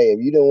 hey, if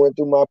you done went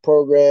through my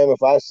program,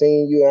 if I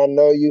seen you, I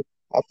know you,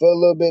 I feel a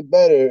little bit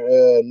better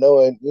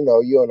knowing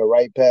you're on the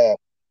right path.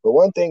 But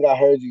one thing I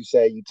heard you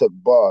say, you took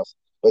boss,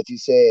 but you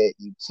said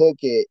you took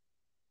it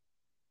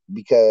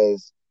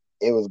because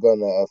it was going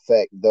to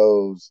affect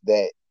those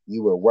that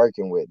you were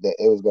working with, that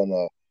it was going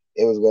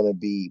to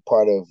be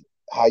part of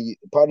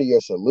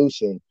your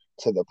solution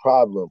to the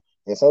problem.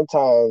 And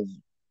sometimes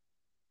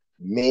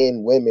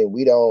men, women,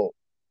 we don't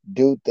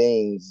do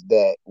things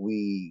that's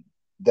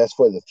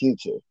for the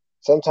future.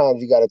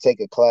 Sometimes you got to take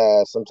a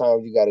class.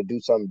 Sometimes you got to do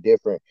something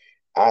different.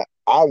 I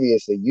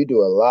obviously you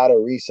do a lot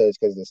of research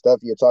because the stuff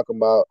you're talking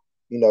about,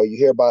 I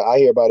hear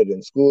about it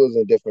in schools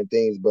and different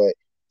things, but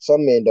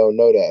some men don't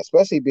know that.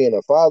 Especially being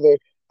a father,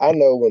 I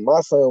know when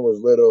my son was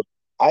little,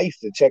 I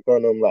used to check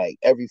on them like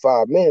every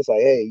 5 minutes,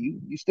 like, hey,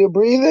 you still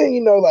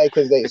breathing? Like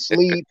because they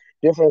sleep,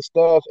 different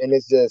stuff, and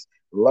it's just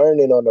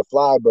learning on the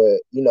fly. But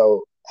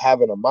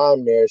having a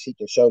mom there, she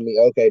can show me,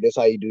 okay, this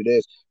how you do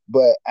this.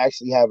 But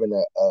actually having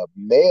a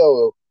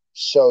male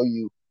show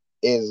you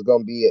is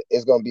gonna be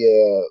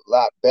a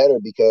lot better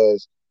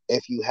because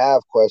if you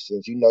have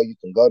questions, you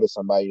can go to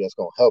somebody that's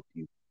gonna help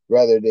you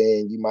rather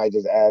than you might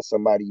just ask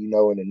somebody in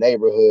the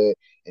neighborhood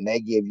and they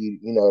give you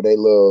they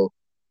little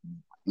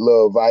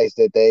advice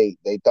that they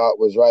thought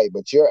was right,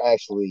 but you're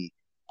actually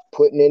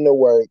putting in the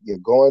work. You're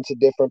going to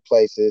different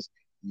places.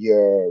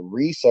 You're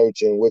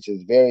researching, which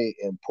is very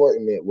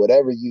important at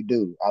whatever you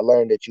do. I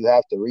learned that you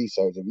have to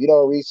research. If you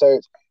don't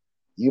research,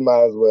 you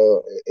might as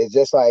well. It's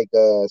just like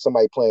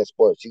somebody playing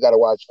sports. You got to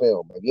watch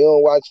film. If you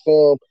don't watch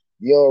film,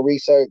 you don't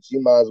research,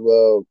 you might as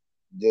well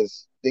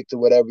just stick to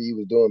whatever you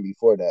was doing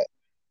before that.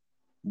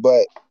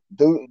 But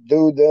do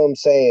them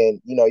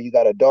saying, you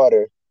got a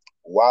daughter,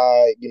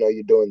 why,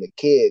 you're doing the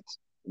kids.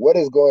 What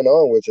is going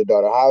on with your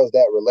daughter? How is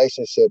that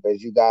relationship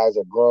as you guys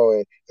are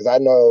growing? Because I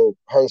know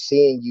her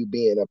seeing you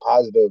being a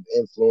positive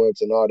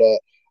influence and all that.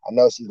 I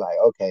know she's like,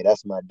 okay,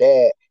 that's my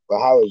dad. But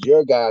how is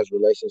your guys'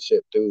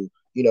 relationship through,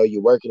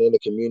 you're working in the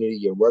community,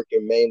 you're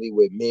working mainly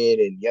with men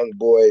and young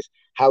boys.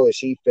 How is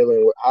she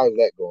feeling? How is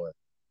that going?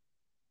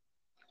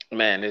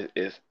 Man,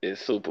 it's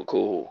super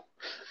cool.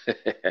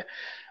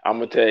 I'm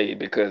gonna tell you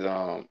because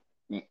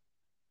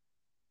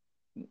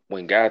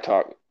when Guy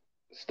Talk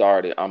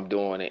started, I'm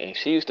doing it, and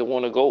she used to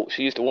want to go.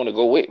 She used to want to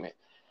go with me.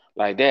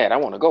 Like, Dad, I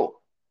want to go.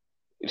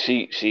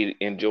 She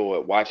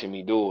enjoyed watching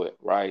me do it,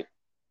 right?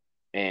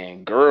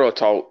 And Girl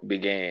Talk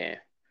began.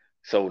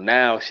 So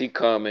now she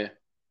coming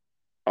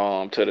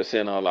to the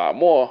center a lot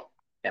more,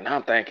 and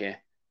I'm thinking,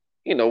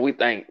 we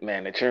think,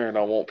 man, the children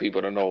don't want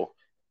people to know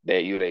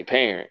that you their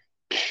parent.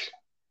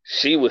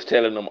 She was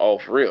telling them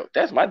off real.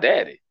 That's my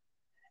daddy.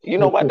 You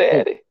know my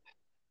daddy.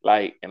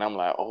 Like, and I'm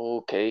like, oh,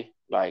 okay.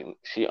 Like,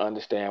 she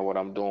understand what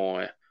I'm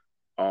doing.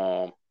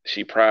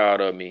 She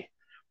proud of me,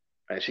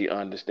 and she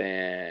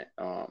understand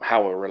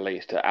how it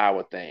relates to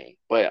our thing.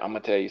 But I'm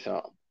gonna tell you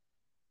something.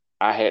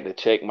 I had to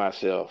check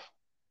myself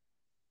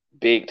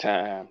big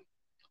time.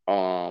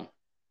 Um,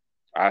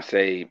 I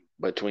say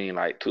between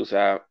like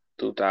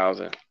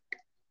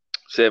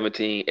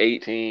 2017,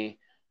 18,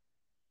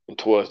 and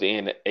towards the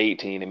end of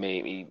 18, it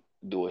made me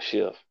do a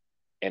shift.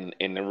 And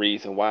the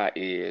reason why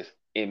is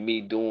in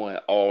me doing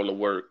all the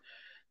work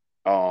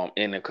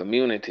in the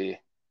community,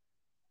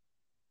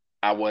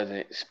 I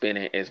wasn't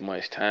spending as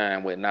much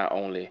time with not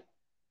only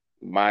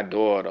my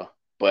daughter,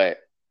 but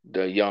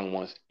the young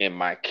ones in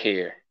my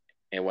care.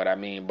 And what I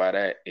mean by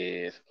that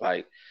is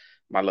like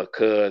my little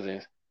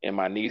cousins and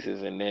my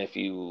nieces and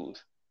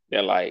nephews,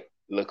 they're like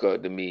look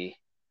up to me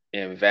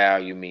and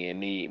value me and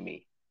need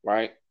me,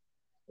 right?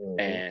 Mm-hmm.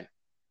 And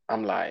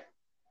I'm like,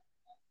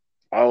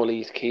 all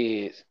these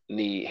kids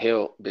need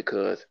help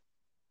because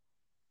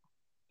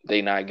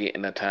they not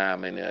getting the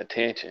time and the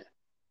attention,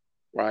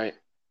 right?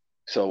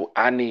 So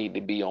I need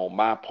to be on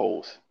my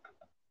post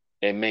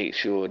and make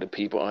sure the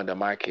people under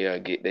my care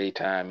get their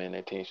time and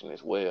attention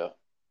as well.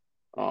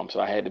 So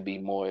I had to be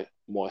more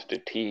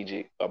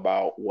strategic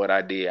about what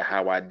I did,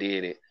 how I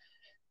did it,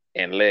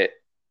 and let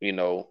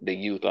the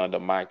youth under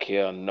my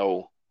care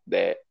know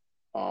that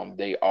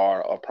they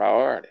are a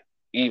priority.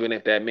 Even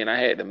if that meant I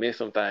had to miss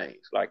some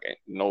things, like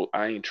no,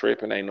 I ain't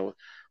tripping, ain't no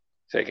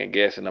second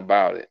guessing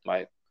about it.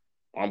 Like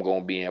I'm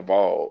gonna be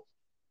involved,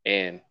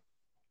 and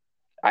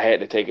I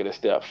had to take it a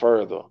step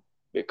further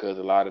because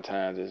a lot of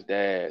times as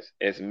dads,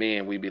 as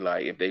men, we be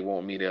like, if they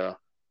want me there,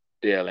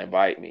 they'll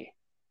invite me.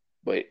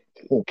 But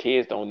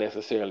kids don't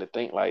necessarily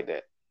think like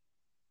that.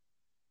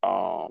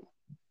 Um,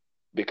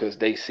 because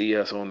they see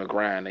us on the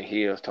grind. They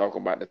hear us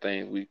talking about the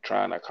things we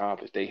trying to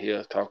accomplish. They hear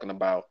us talking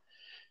about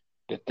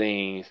the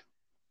things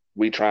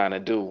we trying to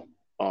do,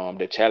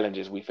 the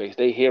challenges we face.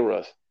 They hear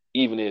us,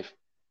 even if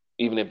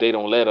they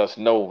don't let us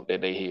know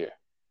that they hear,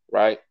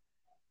 right?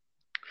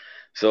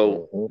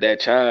 So Mm-hmm. that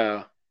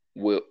child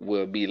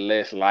will be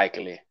less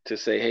likely to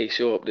say, "Hey,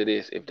 show up to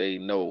this," if they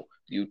know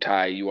you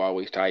tired. You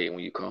always tired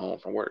when you come home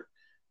from work.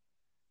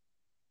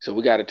 So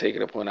we got to take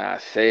it upon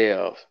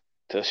ourselves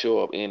to show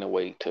up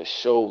anyway to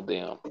show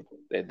them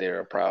that they're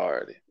a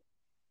priority.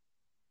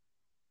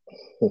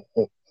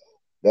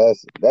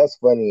 That's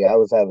funny. I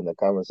was having a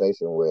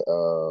conversation with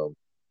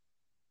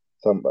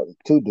somebody,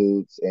 two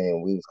dudes,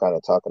 and we was kind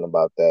of talking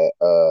about that.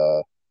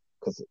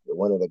 Because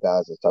one of the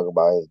guys was talking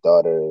about his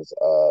daughter's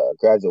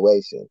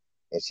graduation,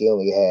 and she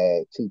only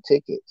had two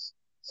tickets,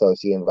 so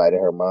she invited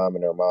her mom,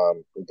 and her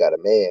mom we got a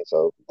man,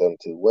 so them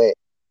two went.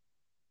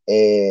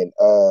 And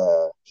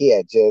he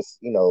had just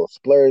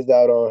splurged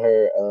out on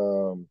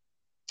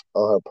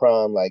her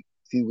prom like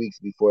a few weeks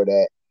before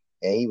that,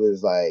 and he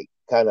was like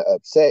kind of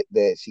upset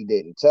that she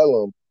didn't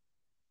tell him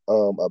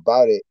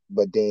about it,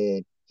 but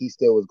then he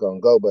still was gonna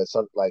go, but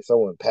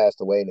someone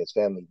passed away in his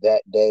family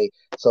that day,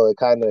 so it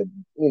kind of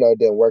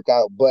didn't work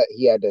out. But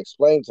he had to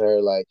explain to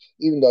her like,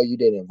 even though you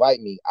didn't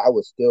invite me, I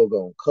was still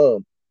gonna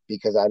come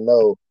because I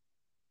know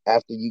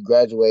after you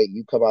graduate,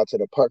 you come out to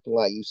the parking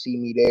lot, you see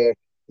me there,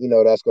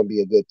 that's gonna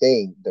be a good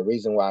thing. The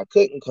reason why I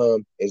couldn't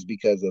come is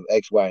because of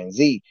X, Y, and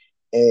Z,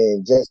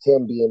 and just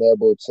him being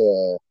able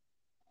to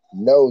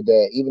know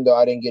that even though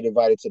I didn't get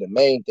invited to the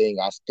main thing,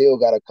 I still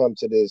got to come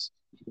to this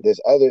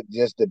other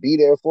just to be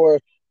there for.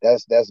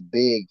 That's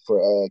big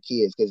for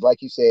kids because,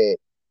 like you said,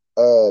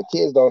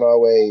 kids don't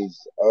always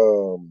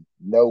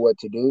know what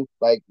to do.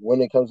 Like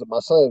when it comes to my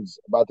son's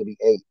about to be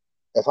 8.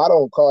 If I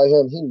don't call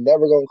him, he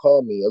never gonna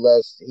call me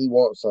unless he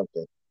wants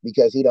something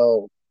because he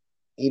don't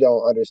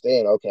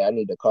understand. Okay, I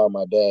need to call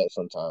my dad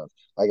sometimes.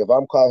 Like if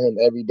I'm calling him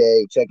every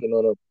day, checking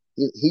on him,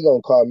 he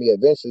gonna call me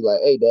eventually.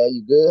 Like, hey, dad,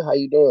 you good? How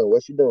you doing?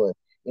 What you doing?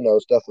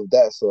 Stuff of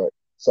that sort.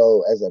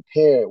 So as a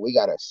parent, we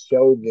gotta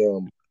show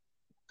them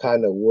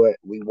kind of what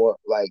we want,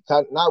 like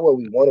not what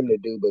we want them to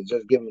do, but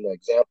just give them an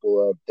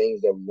example of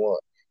things that we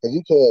want. Because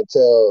you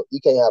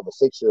can't have a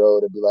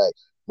 6-year-old and be like,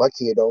 my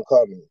kid don't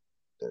call me.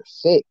 They're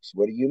 6.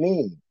 What do you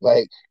mean?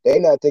 Like they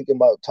not thinking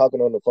about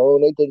talking on the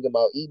phone. They thinking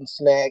about eating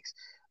snacks,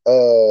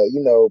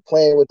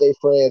 playing with their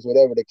friends,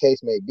 whatever the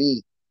case may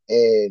be.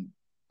 And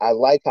I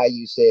like how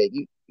you said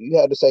you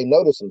had to say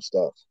no to some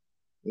stuff.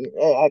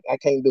 I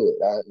can't do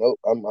it. Nope.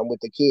 I'm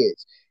with the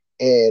kids,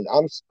 and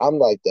I'm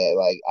like that.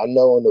 Like I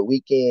know on the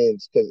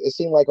weekends, because it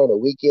seemed like on the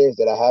weekends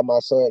that I have my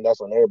son,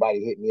 that's when everybody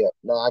hit me up.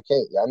 No, I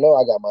can't. I know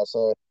I got my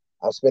son.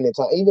 I'm spending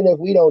time, even if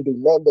we don't do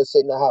nothing but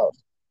sit in the house.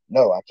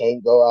 No, I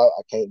can't go out.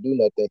 I can't do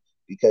nothing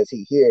because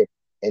he here,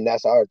 and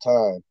that's our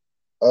time.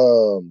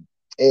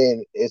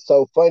 And it's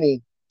so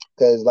funny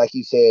because, like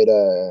you said,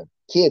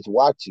 kids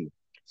watch you.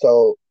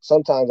 So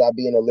sometimes I'll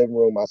be in the living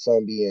room, my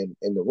son be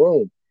in the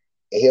room,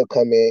 and he'll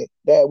come in,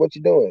 Dad, what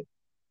you doing?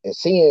 And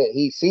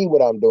he see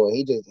what I'm doing.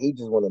 He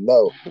just want to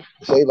know.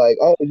 So he like,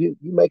 oh, you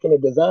making a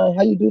design?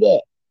 How you do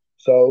that?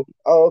 So,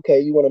 oh, okay,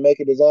 you want to make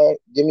a design?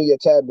 Give me your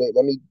tablet.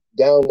 Let me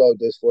download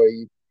this for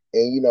you.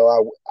 And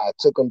I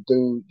took him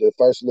through the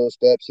first little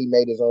steps. He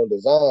made his own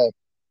design,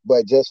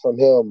 but just from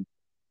him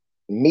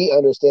me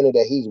understanding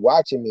that he's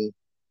watching me,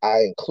 I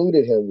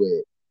included him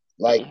with.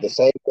 Like the Mhm.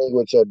 same thing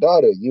with your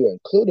daughter. You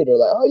included her,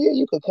 like, oh yeah,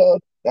 you could come.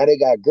 Now they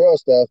got girl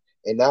stuff.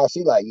 And now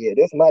she like, yeah,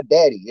 this my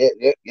daddy. Yep,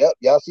 yep, yep.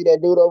 Y'all see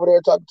that dude over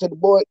there talking to the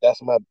boy?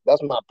 That's my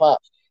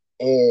pops.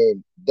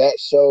 And that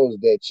shows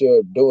that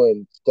you're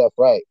doing stuff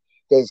right.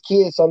 Because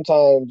kids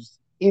sometimes,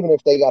 even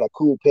if they got a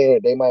cool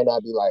parent, they might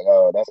not be like,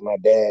 oh, that's my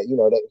dad.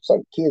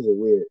 Some kids are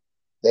weird.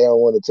 They don't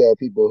want to tell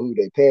people who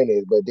their parent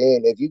is. But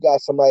then if you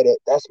got somebody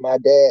that's my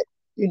dad,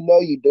 you know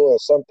you're doing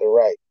something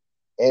right.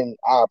 And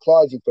I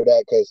applaud you for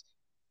that because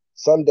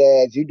some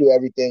dads, you do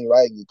everything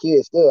right, your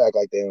kids still act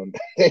like they don't.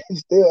 They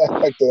still act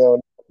like they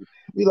don't.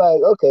 Be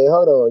like, okay,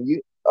 hold on,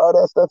 you all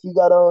that stuff you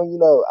got on,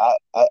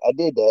 I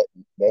did that.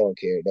 They don't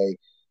care.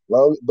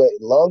 But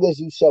long as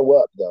you show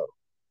up though,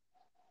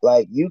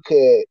 like you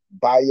could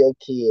buy your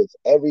kids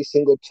every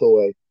single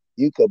toy.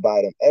 You could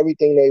buy them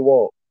everything they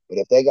want. But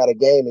if they got a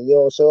game and you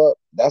don't show up,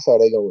 that's how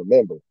they gonna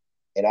remember.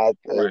 Right.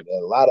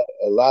 And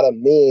a lot of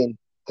men,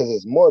 because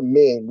it's more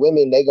men,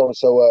 women they gonna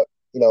show up.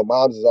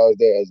 Moms is always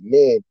there. As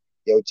men,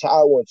 your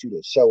child wants you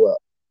to show up.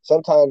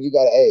 Sometimes you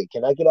gotta, hey,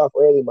 can I get off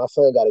early? My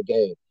son got a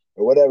game,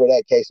 or whatever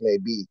that case may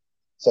be.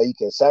 So you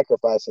can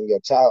sacrifice, and your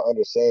child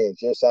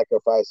understands you're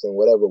sacrificing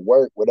whatever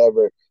work,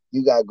 whatever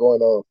you got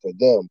going on for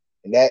them,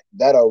 and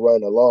that'll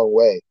run a long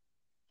way.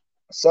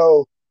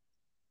 So,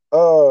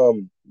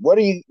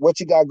 what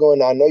you got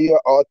going on? I know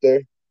you're an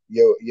author.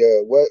 Your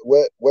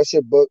what's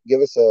your book?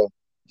 Give us a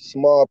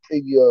small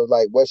preview of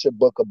like what's your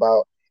book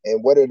about,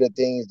 and what are the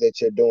things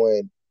that you're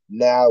doing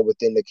now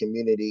within the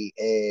community,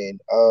 and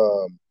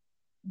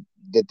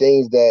the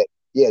things that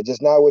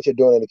just now what you're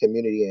doing in the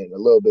community, and a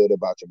little bit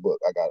about your book.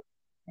 I got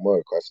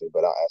more questions,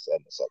 but I'll ask that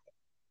in a second.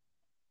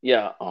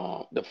 Yeah.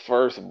 The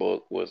first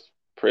book was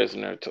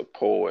Prisoner to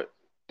Poet: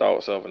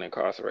 Thoughts of an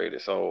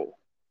Incarcerated Soul.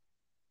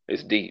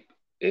 It's deep.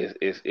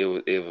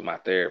 It was my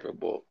therapy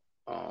book.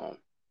 Um,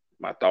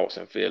 my thoughts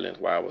and feelings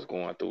while I was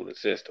going through the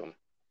system.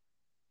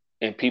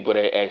 And people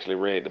that actually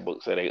read the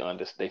book said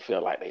they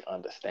felt like they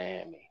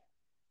understand me.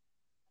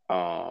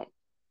 Um,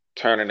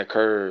 Turning the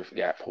Curve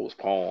got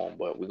postponed,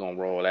 but we're gonna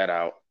roll that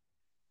out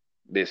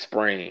this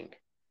spring.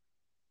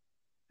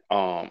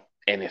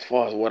 And as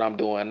far as what I'm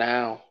doing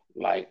now,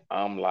 like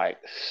I'm like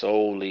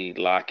solely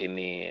locking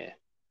in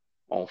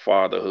on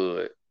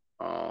fatherhood,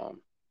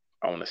 um,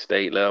 on the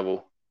state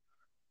level,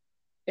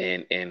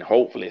 and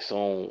hopefully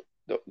soon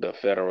the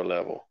federal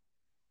level,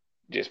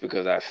 just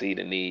because I see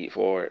the need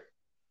for it.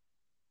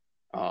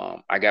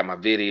 I got my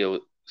video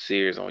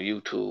series on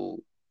YouTube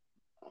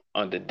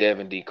under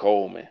Devin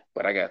Coleman,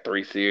 but I got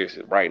 3 series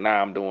right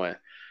now.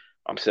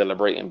 I'm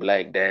celebrating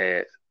Black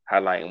dads,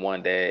 highlighting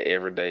one dad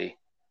every day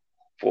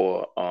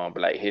for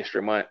Black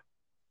History Month.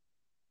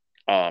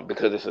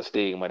 Because it's a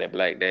stigma that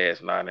Black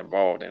dads not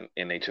involved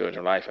in their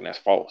children's life, and that's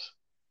false.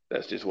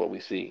 That's just what we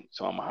see.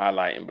 So I'm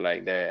highlighting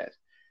Black dads.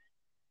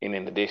 And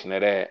in addition to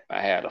that,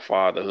 I had a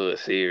fatherhood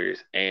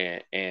series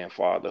and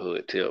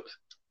fatherhood tips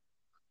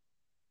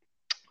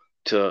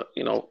to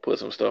put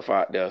some stuff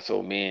out there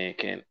so men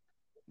can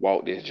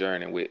walk this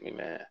journey with me,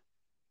 man,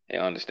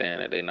 and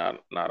understand that they're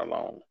not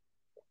alone.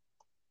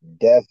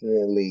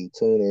 Definitely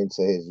tune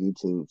into his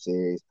YouTube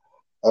series.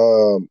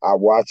 I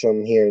watch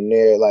him here and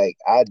there. Like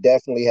I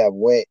definitely have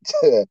went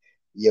to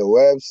your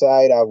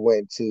website. I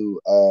went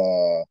to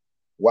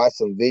watch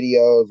some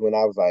videos when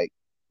I was like,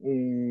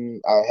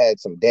 I had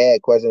some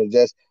dad questions.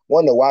 Just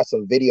wanted to watch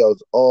some videos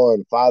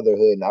on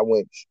fatherhood, and I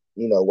went,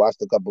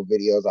 watched a couple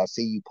videos. I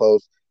see you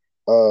post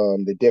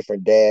the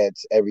different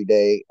dads every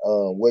day,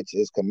 which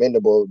is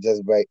commendable.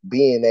 Just by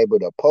being able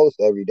to post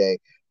every day,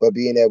 but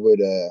being able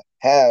to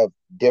have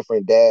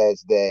different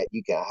dads that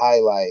you can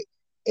highlight,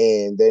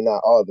 and they're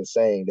not all the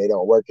same. They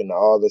don't work in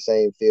all the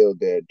same field.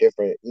 They're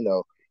different,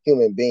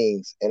 human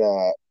beings, and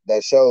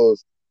that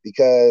shows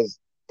because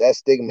that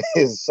stigma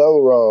is so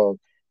wrong.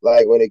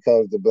 Like when it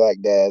comes to Black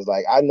dads,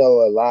 like I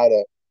know a lot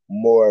of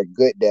more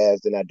good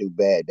dads than I do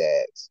bad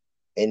dads,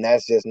 and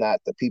that's just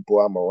not the people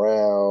I'm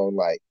around.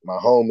 Like my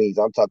homies,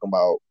 I'm talking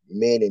about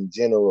men in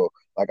general.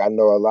 Like I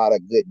know a lot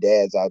of good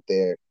dads out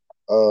there,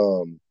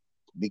 um,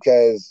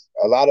 because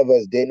a lot of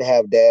us didn't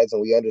have dads,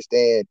 and we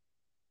understand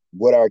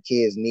what our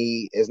kids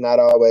need. It's not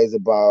always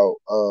about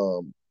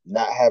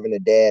not having a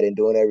dad and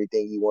doing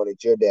everything you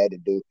wanted your dad to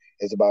do.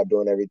 It's about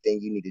doing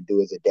everything you need to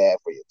do as a dad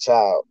for your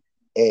child.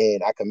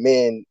 And I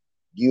commend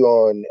you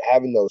on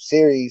having those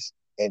series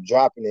and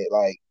dropping it.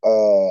 Like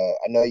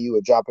I know you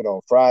were dropping on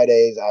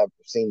Fridays. I've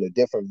seen the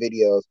different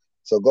videos.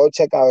 So go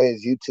check out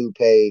his YouTube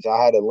page.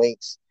 I had the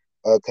links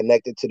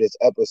connected to this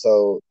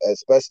episode,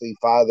 especially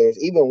fathers,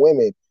 even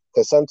women,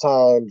 because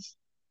sometimes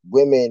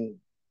women,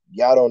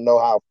 y'all don't know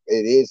how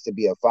it is to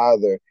be a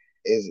father.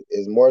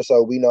 Is more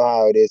so we know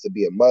how it is to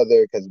be a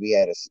mother because we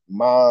had a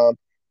mom,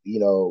 you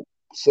know,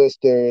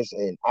 sisters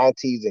and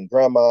aunties and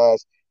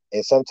grandmas,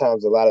 and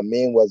sometimes a lot of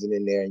men wasn't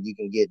in there, and you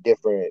can get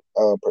different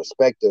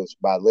perspectives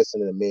by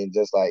listening to men,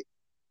 just like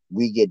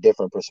we get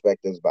different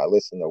perspectives by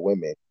listening to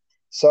women.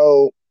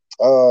 So,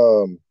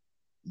 um,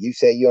 you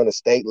say you're on a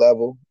state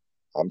level.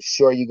 I'm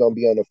sure you're gonna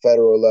be on the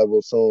federal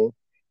level soon,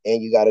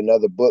 and you got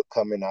another book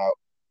coming out.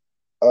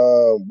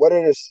 What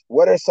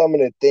are some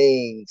of the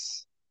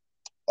things?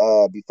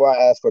 Before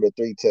I ask for the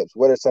 3 tips,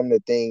 what are some of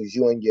the things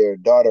you and your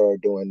daughter are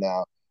doing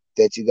now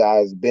that you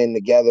guys been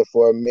together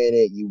for a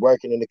minute? You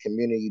working in the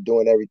community, you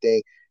doing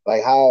everything.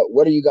 Like how?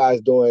 What are you guys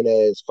doing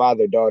as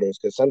father daughters?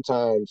 Because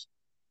sometimes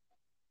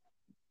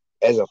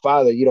as a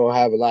father, you don't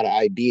have a lot of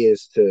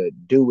ideas to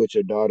do with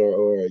your daughter,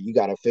 or you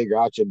got to figure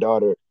out your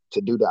daughter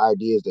to do the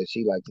ideas that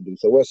she like to do.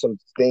 So, what's some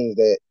things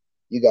that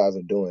you guys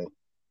are doing?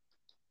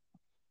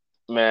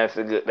 Man,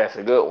 that's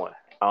a good one.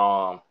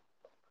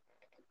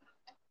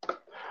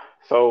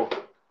 So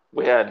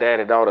we have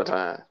daddy daughter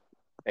time,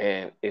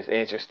 and it's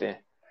interesting.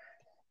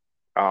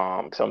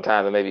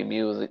 Sometimes it may be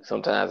music,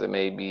 sometimes it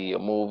may be a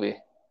movie,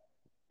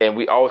 and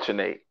we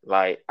alternate.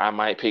 Like I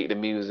might pick the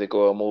music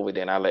or a movie,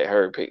 then I let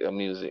her pick the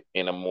music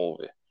in a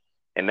movie,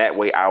 and that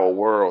way our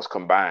worlds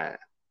combine.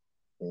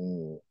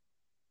 Mm,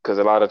 Because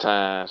a lot of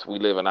times we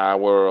live in our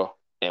world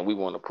and we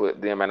want to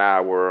put them in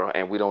our world,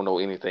 and we don't know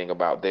anything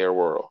about their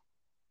world.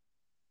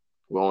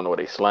 We don't know what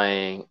they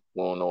slang,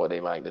 we don't know what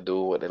they like to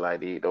do, what they like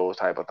to eat, those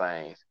type of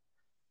things.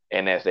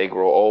 And as they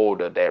grow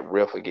older, that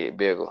rift will get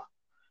bigger.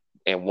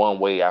 And one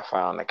way I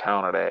found to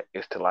counter that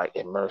is to like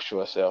immerse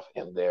yourself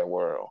in their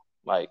world.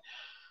 Like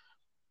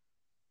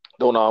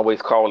don't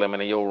always call them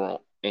in your room.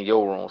 In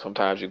your room,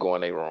 sometimes you go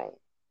in their room.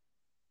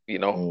 You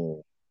know.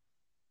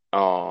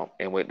 mm,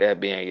 And with that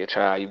being your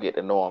child, you get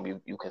to know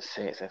them. You can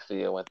sense and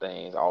feel when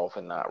things are off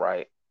and not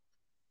right.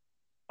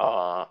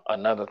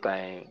 Another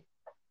thing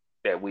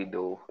that we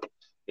do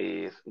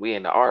is we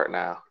in the art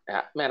now.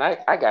 And man,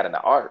 I got into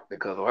art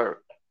because of her,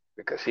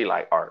 because she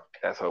like art.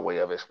 That's her way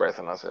of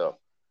expressing herself.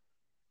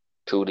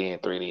 2D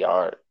and 3D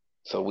art.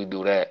 So we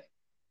do that.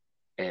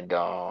 And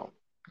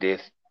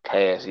this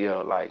past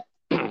year, like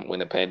when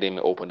the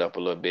pandemic opened up a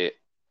little bit,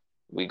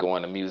 we go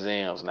into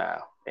museums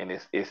now, and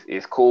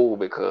it's cool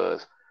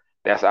because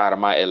that's out of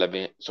my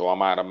element. So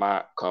I'm out of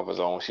my comfort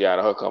zone. She out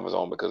of her comfort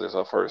zone because it's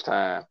her first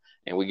time,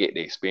 and we get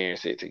to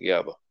experience it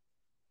together.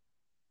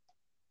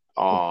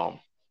 mm, Um,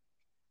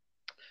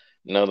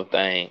 Another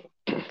thing,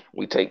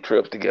 we take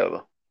trips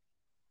together,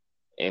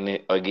 and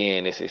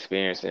again, it's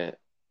experiencing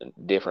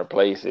different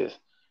places,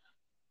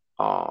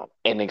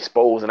 and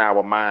exposing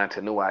our mind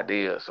to new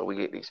ideas. So we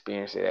get to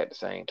experience it at the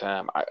same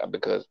time.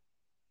 Because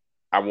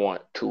I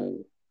want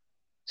to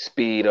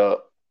speed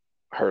up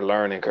her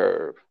learning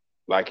curve.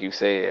 Like you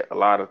said, a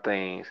lot of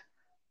things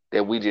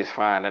that we just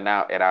finding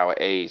out at our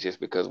age just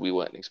because we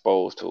wasn't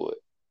exposed to it.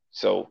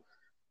 So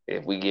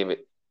if we give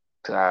it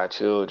to our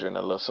children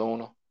a little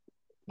sooner,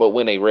 but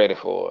when they ready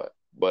for it,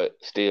 but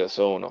still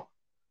sooner,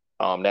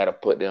 that'll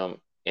put them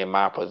in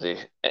my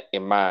position,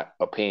 in my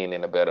opinion,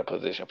 in a better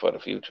position for the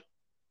future.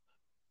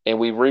 And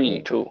we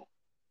read mm, too.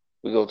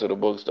 We go to the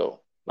bookstore.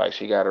 Like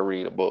she got to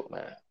read a book,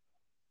 man.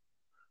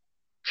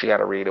 She got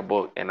to read a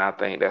book, and I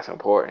think that's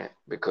important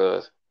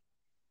because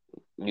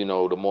the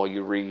more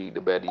you read,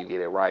 the better you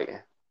get at writing,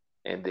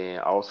 and then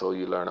also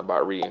you learn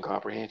about reading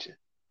comprehension.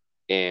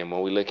 And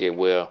when we look at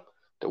where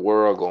the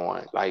world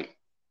going, like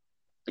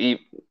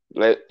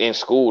in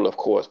school, of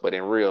course, but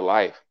in real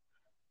life,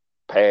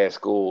 past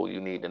school, you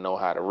need to know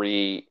how to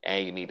read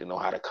and you need to know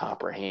how to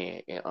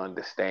comprehend and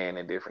understand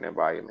in different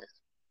environments.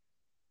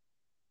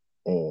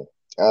 mm.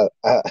 I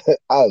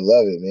I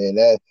love it, man.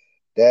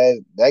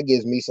 That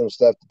gives me some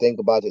stuff to think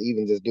about to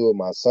even just do with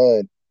my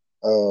son.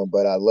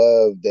 But I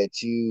love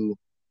that you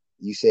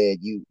said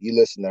you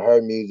listen to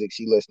her music,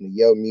 she listen to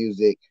your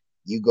music,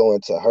 you go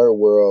into her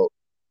world,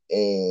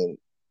 and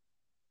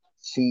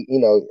she,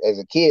 as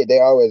a kid,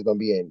 they're always gonna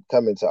be in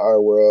coming to our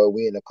world.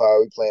 We in the car,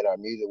 we playing our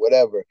music,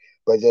 whatever.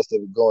 But just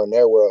to go in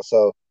their world.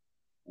 So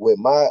with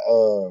my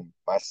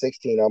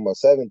 16,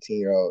 almost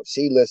 17-year-old,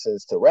 she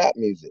listens to rap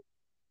music,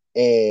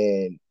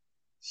 and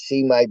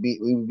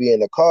we would be in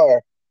the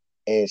car,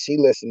 and she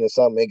listened to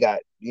something. It got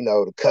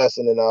the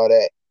cussing and all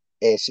that,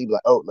 and she be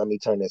like, "Oh, let me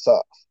turn this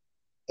off."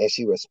 And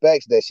she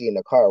respects that she in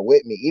the car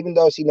with me, even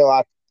though she know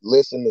I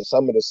listen to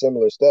some of the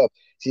similar stuff.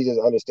 She just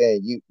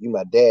understand you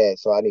my dad,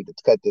 so I need to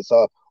cut this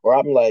off. Or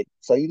I'm like,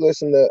 so you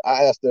listen to?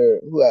 I asked her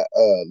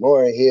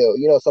Lauren Hill,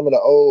 some of the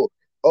old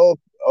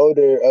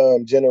older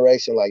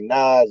generation like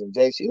Nas and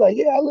Jay. She like,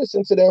 yeah, I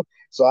listen to them.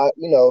 So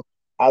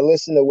I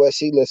listen to what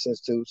she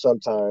listens to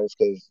sometimes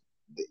because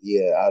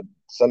yeah,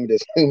 some of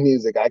this new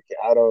music I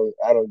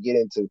don't get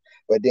into.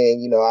 But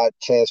then I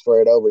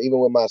transfer it over. Even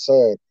with my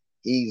son,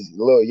 he's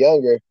a little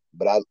younger,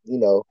 but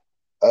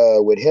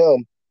with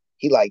him,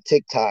 he like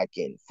TikTok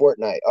and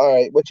Fortnite. All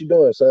right, what you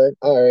doing, son?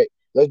 All right,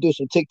 let's do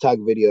some TikTok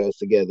videos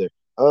together.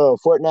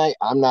 Fortnite,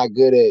 I'm not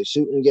good at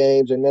shooting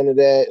games or none of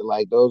that,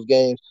 like those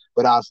games,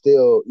 but I'll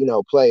still,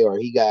 play. Or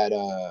he got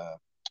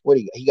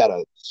he got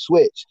a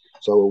Switch.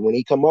 So when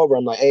he come over,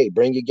 I'm like, hey,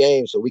 bring your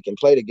game so we can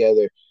play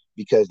together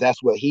because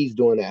that's what he's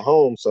doing at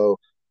home. So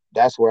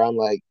that's where I'm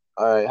like,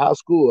 all right, how's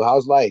school?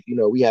 How's life?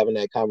 We having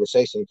that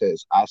conversation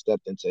because I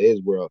stepped into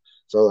his world.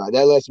 So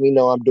that lets me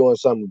know I'm doing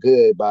something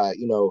good by,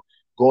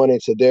 going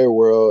into their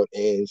world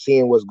and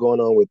seeing what's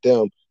going on with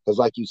them. Because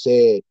like you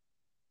said,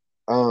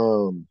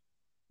 um,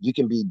 you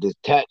can be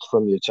detached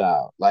from your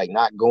child, like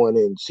not going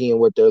and seeing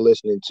what they're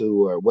listening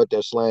to or what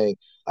they're slaying.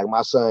 Like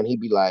my son,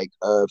 he'd be like,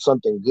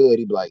 something good,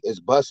 he'd be like,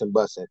 it's bussing,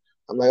 bussing.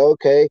 I'm like,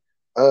 okay.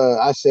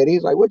 I said,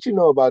 he's like, what you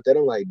know about that?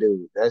 I'm like,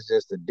 dude, that's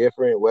just a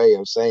different way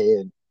of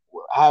saying,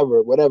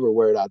 however, whatever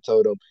word I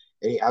told him.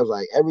 And I was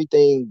like,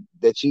 everything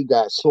that you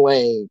got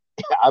slang,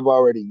 I've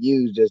already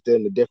used just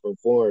in a different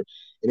form.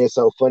 And it's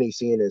so funny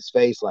seeing his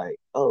face, like,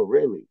 oh,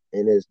 really?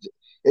 And it's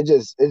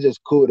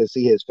just cool to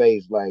see his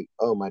face like,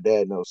 oh, my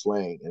dad knows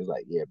slang. And it's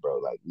like, yeah, bro,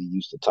 like we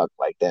used to talk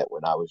like that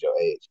when I was your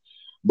age.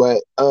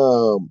 But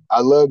I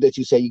love that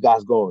you say you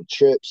guys go on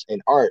trips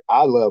and art.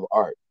 I love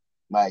art.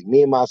 Like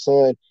me and my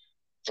son,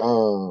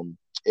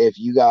 if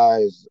you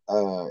guys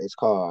it's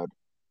called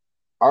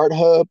Art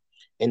Hub,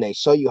 and they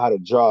show you how to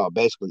draw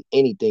basically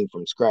anything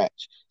from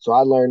scratch. So I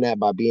learned that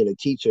by being a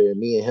teacher, and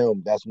me and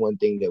him, that's one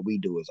thing that we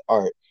do is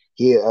art.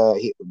 He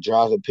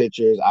draws the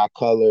pictures, I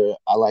color.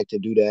 I like to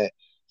do that.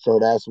 So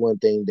that's one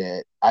thing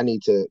that I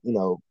need to,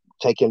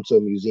 take him to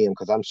a museum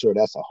because I'm sure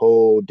that's a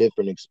whole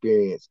different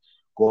experience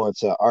going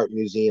to art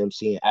museum,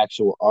 seeing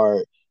actual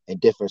art and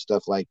different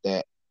stuff like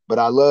that. But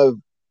I love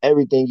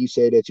everything you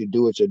say that you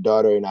do with your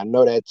daughter, and I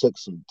know that took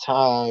some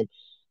time,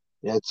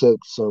 that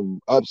took some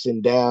ups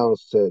and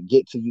downs to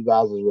get to you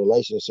guys'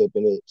 relationship,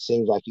 and it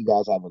seems like you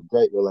guys have a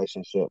great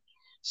relationship.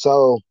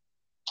 So,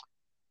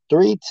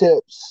 three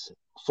tips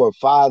for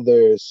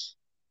fathers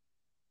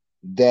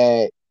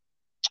that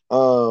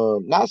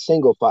not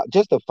single father,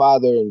 just a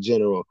father in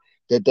general,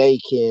 that that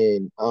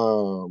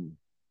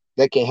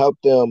can help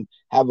them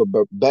have a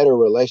better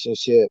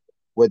relationship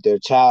with their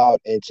child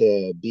and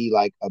to be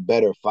like a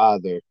better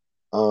father,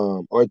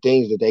 or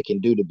things that they can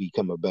do to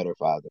become a better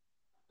father.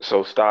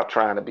 So stop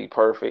trying to be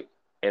perfect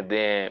and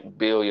then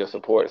build your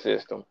support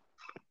system.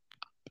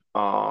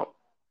 Um,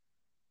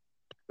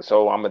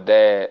 so I'm a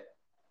dad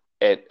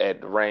at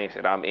the range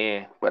that I'm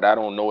in, but I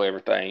don't know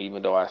everything,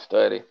 even though I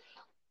study.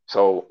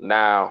 So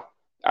now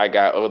I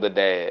got other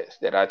dads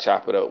that I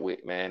chop it up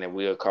with, man, and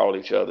we'll call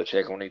each other,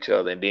 check on each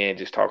other, and then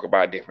just talk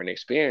about different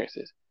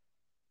experiences.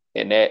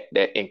 And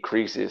that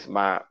increases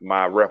my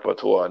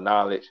repertoire of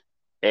knowledge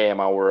and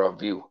my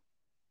worldview.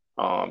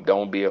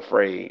 Don't be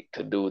afraid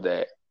to do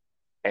that,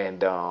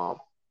 and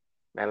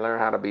man, learn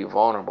how to be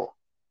vulnerable.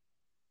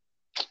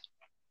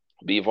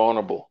 Be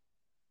vulnerable.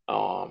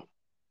 Um,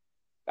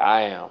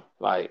 I am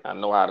like I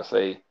know how to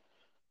say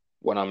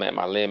when I'm at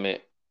my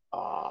limit,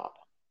 uh,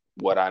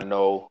 what I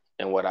know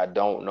and what I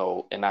don't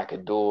know, and I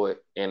could do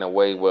it in a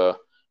way where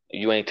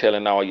you ain't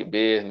telling all your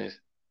business,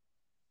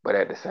 but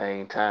at the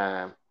same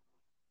time,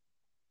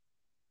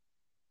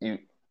 you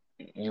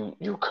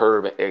you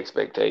curbing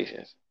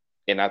expectations.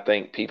 And I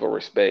think people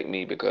respect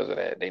me because of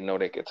that. They know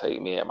they can take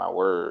me at my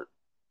word.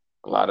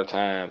 A lot of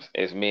times,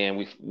 as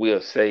men,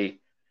 we'll say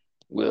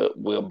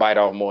we'll bite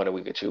off more than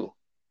we could chew.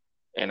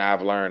 And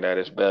I've learned that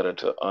it's better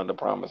to under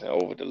promise and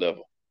over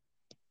deliver.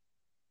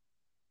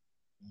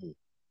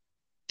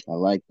 I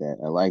like that.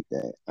 I like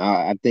that.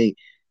 I think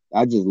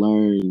I just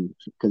learned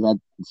because I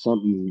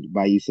something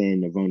by you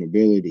saying the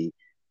vulnerability.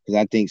 Because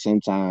I think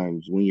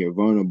sometimes when you're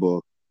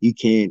vulnerable, you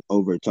can't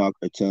over talk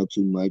or tell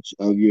too much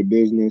of your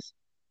business,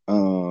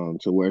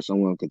 to where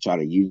someone could try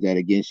to use that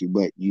against you.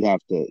 But you have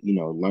to,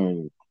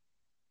 learn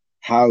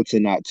how to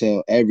not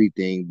tell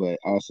everything, but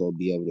also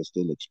be able to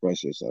still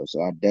express yourself.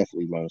 So I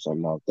definitely learned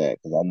something off that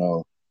because I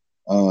know,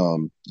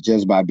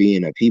 just by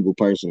being a people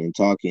person and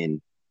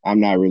talking, I'm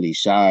not really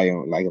shy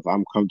on, like, if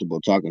I'm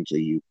comfortable talking to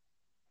you,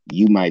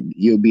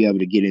 you'll be able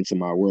to get into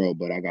my world,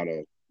 but I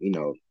gotta,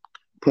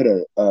 put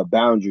a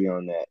boundary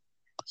on that.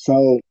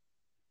 So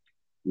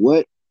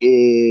what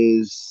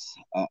is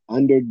an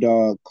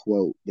underdog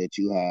quote that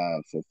you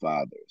have for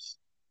fathers?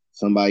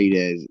 Somebody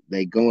that's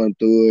they going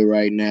through it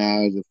right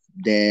now as a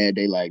dad,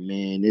 they like,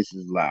 man, this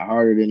is a lot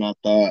harder than I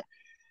thought.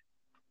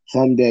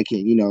 Something that can,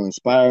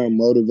 inspire and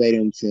motivate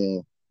them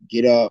to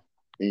get up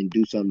and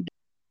do something.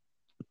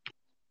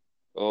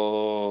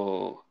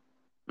 Oh,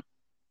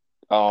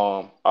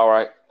 all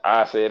right.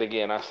 I say it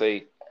again. I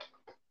say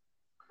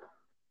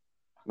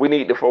we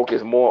need to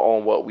focus more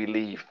on what we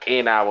leave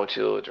in our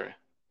children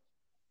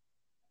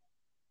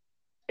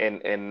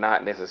and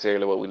not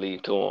necessarily what we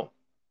leave to them.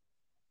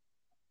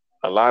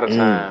 A lot of Mm,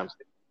 times,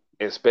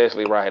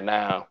 especially right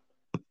now,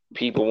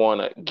 people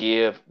want to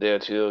give their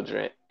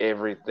children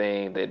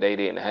everything that they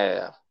didn't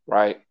have,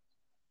 right?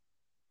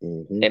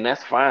 mm-hmm. And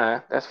that's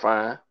fine. That's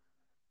fine.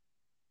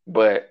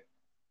 But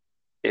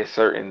it's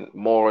certain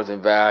morals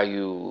and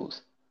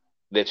values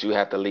that you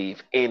have to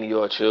leave in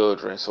your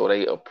children so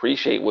they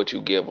appreciate what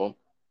you give them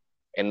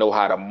and know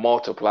how to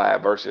multiply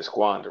it versus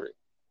squander it.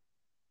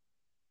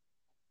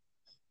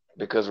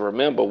 Because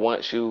remember,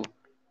 once you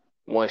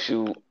once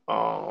you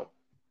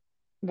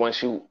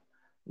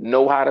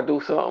know how to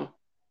do something,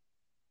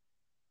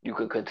 you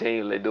can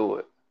continually do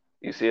it.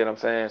 You see what I'm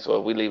saying? So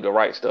if we leave the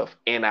right stuff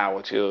in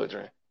our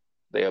children,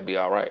 they'll be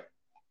all right.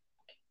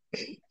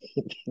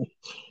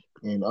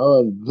 And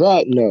on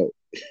that note,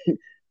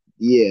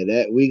 yeah,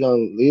 that we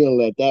gonna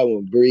let that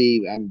one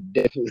breathe. I'm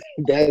definitely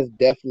that's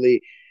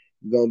definitely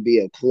gonna be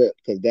a clip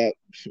because that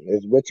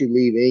is what you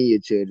leave in your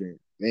children.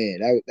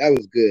 Man, that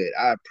was good.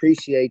 I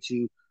appreciate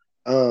you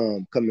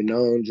coming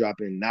on,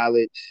 dropping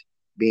knowledge,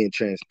 being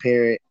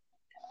transparent.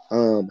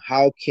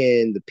 How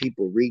can the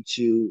people reach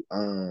you?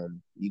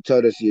 You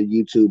told us your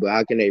YouTube, but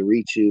how can they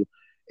reach you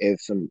if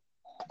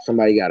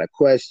somebody got a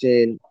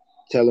question?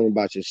 Tell them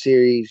about your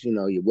series,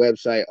 your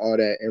website, all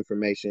that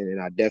information, and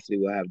I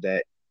definitely will have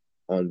that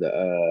on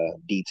the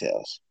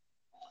details.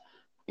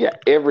 Yeah,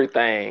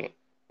 everything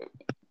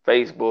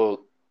Facebook,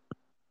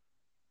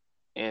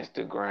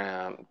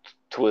 Instagram,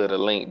 Twitter,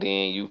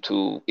 LinkedIn,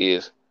 YouTube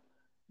is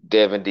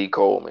Devin D.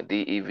 Coleman,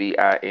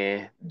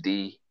 Devind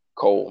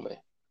Coleman.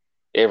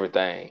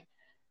 Everything.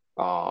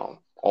 On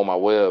my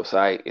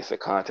website, it's a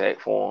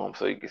contact form,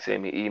 so you can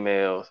send me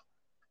emails.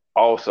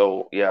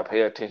 Also, yeah,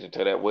 pay attention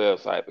to that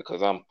website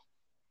because I'm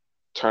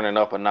turning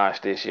up a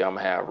notch this year. I'm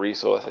gonna have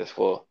resources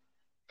for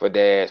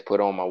dads put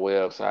on my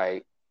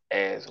website,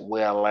 as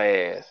well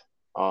as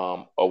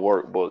a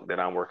workbook that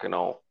I'm working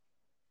on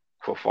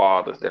for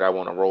fathers that I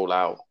want to roll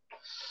out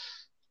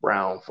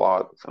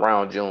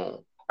around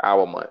June,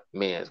 our month,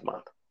 men's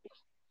month.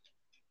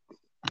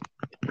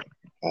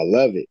 I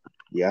love it.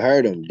 You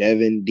heard him,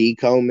 Devin D.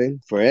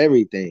 Coleman, for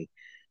everything.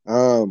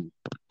 Um,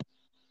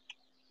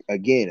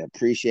 Again,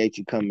 appreciate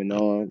you coming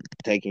on,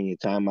 taking your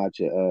time out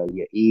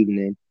your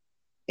evening,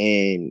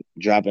 and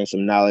dropping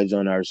some knowledge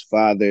on our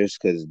fathers,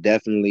 because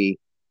definitely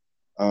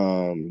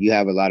you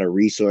have a lot of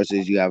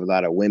resources. You have a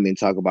lot of women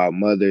talk about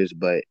mothers,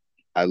 but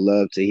I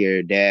love to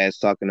hear dads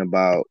talking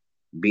about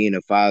being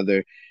a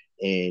father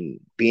and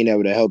being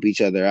able to help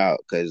each other out,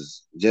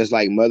 because just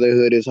like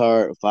motherhood is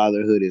hard,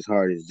 fatherhood is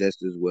hard as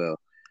just as well.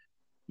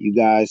 You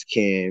guys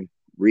can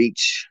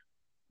reach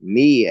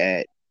me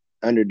at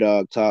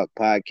Underdog Talk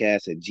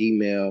Podcast at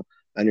Gmail,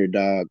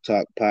 Underdog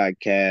Talk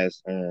Podcast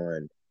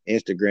on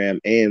Instagram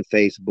and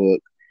Facebook.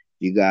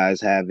 You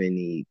guys have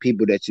any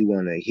people that you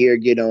want to hear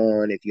get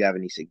on, if you have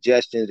any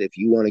suggestions, if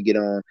you want to get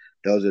on,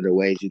 those are the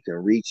ways you can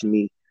reach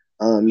me.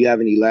 You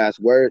have any last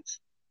words?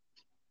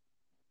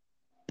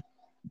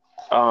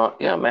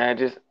 Yeah, man,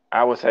 just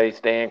I would say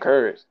stay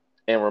encouraged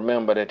and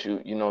remember that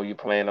you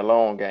playing the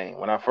long game.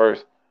 When I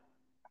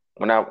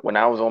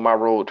was on my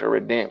road to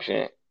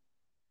redemption,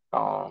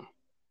 um,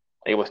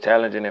 it was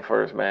challenging at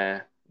first,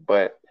 man,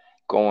 but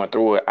going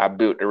through it, I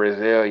built the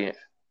resilience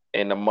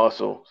and the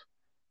muscles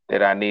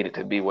that I needed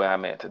to be where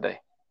I'm at today.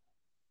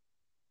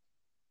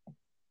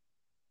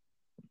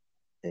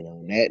 And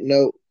on that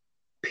note,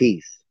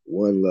 peace,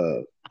 one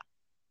love.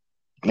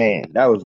 Man, that was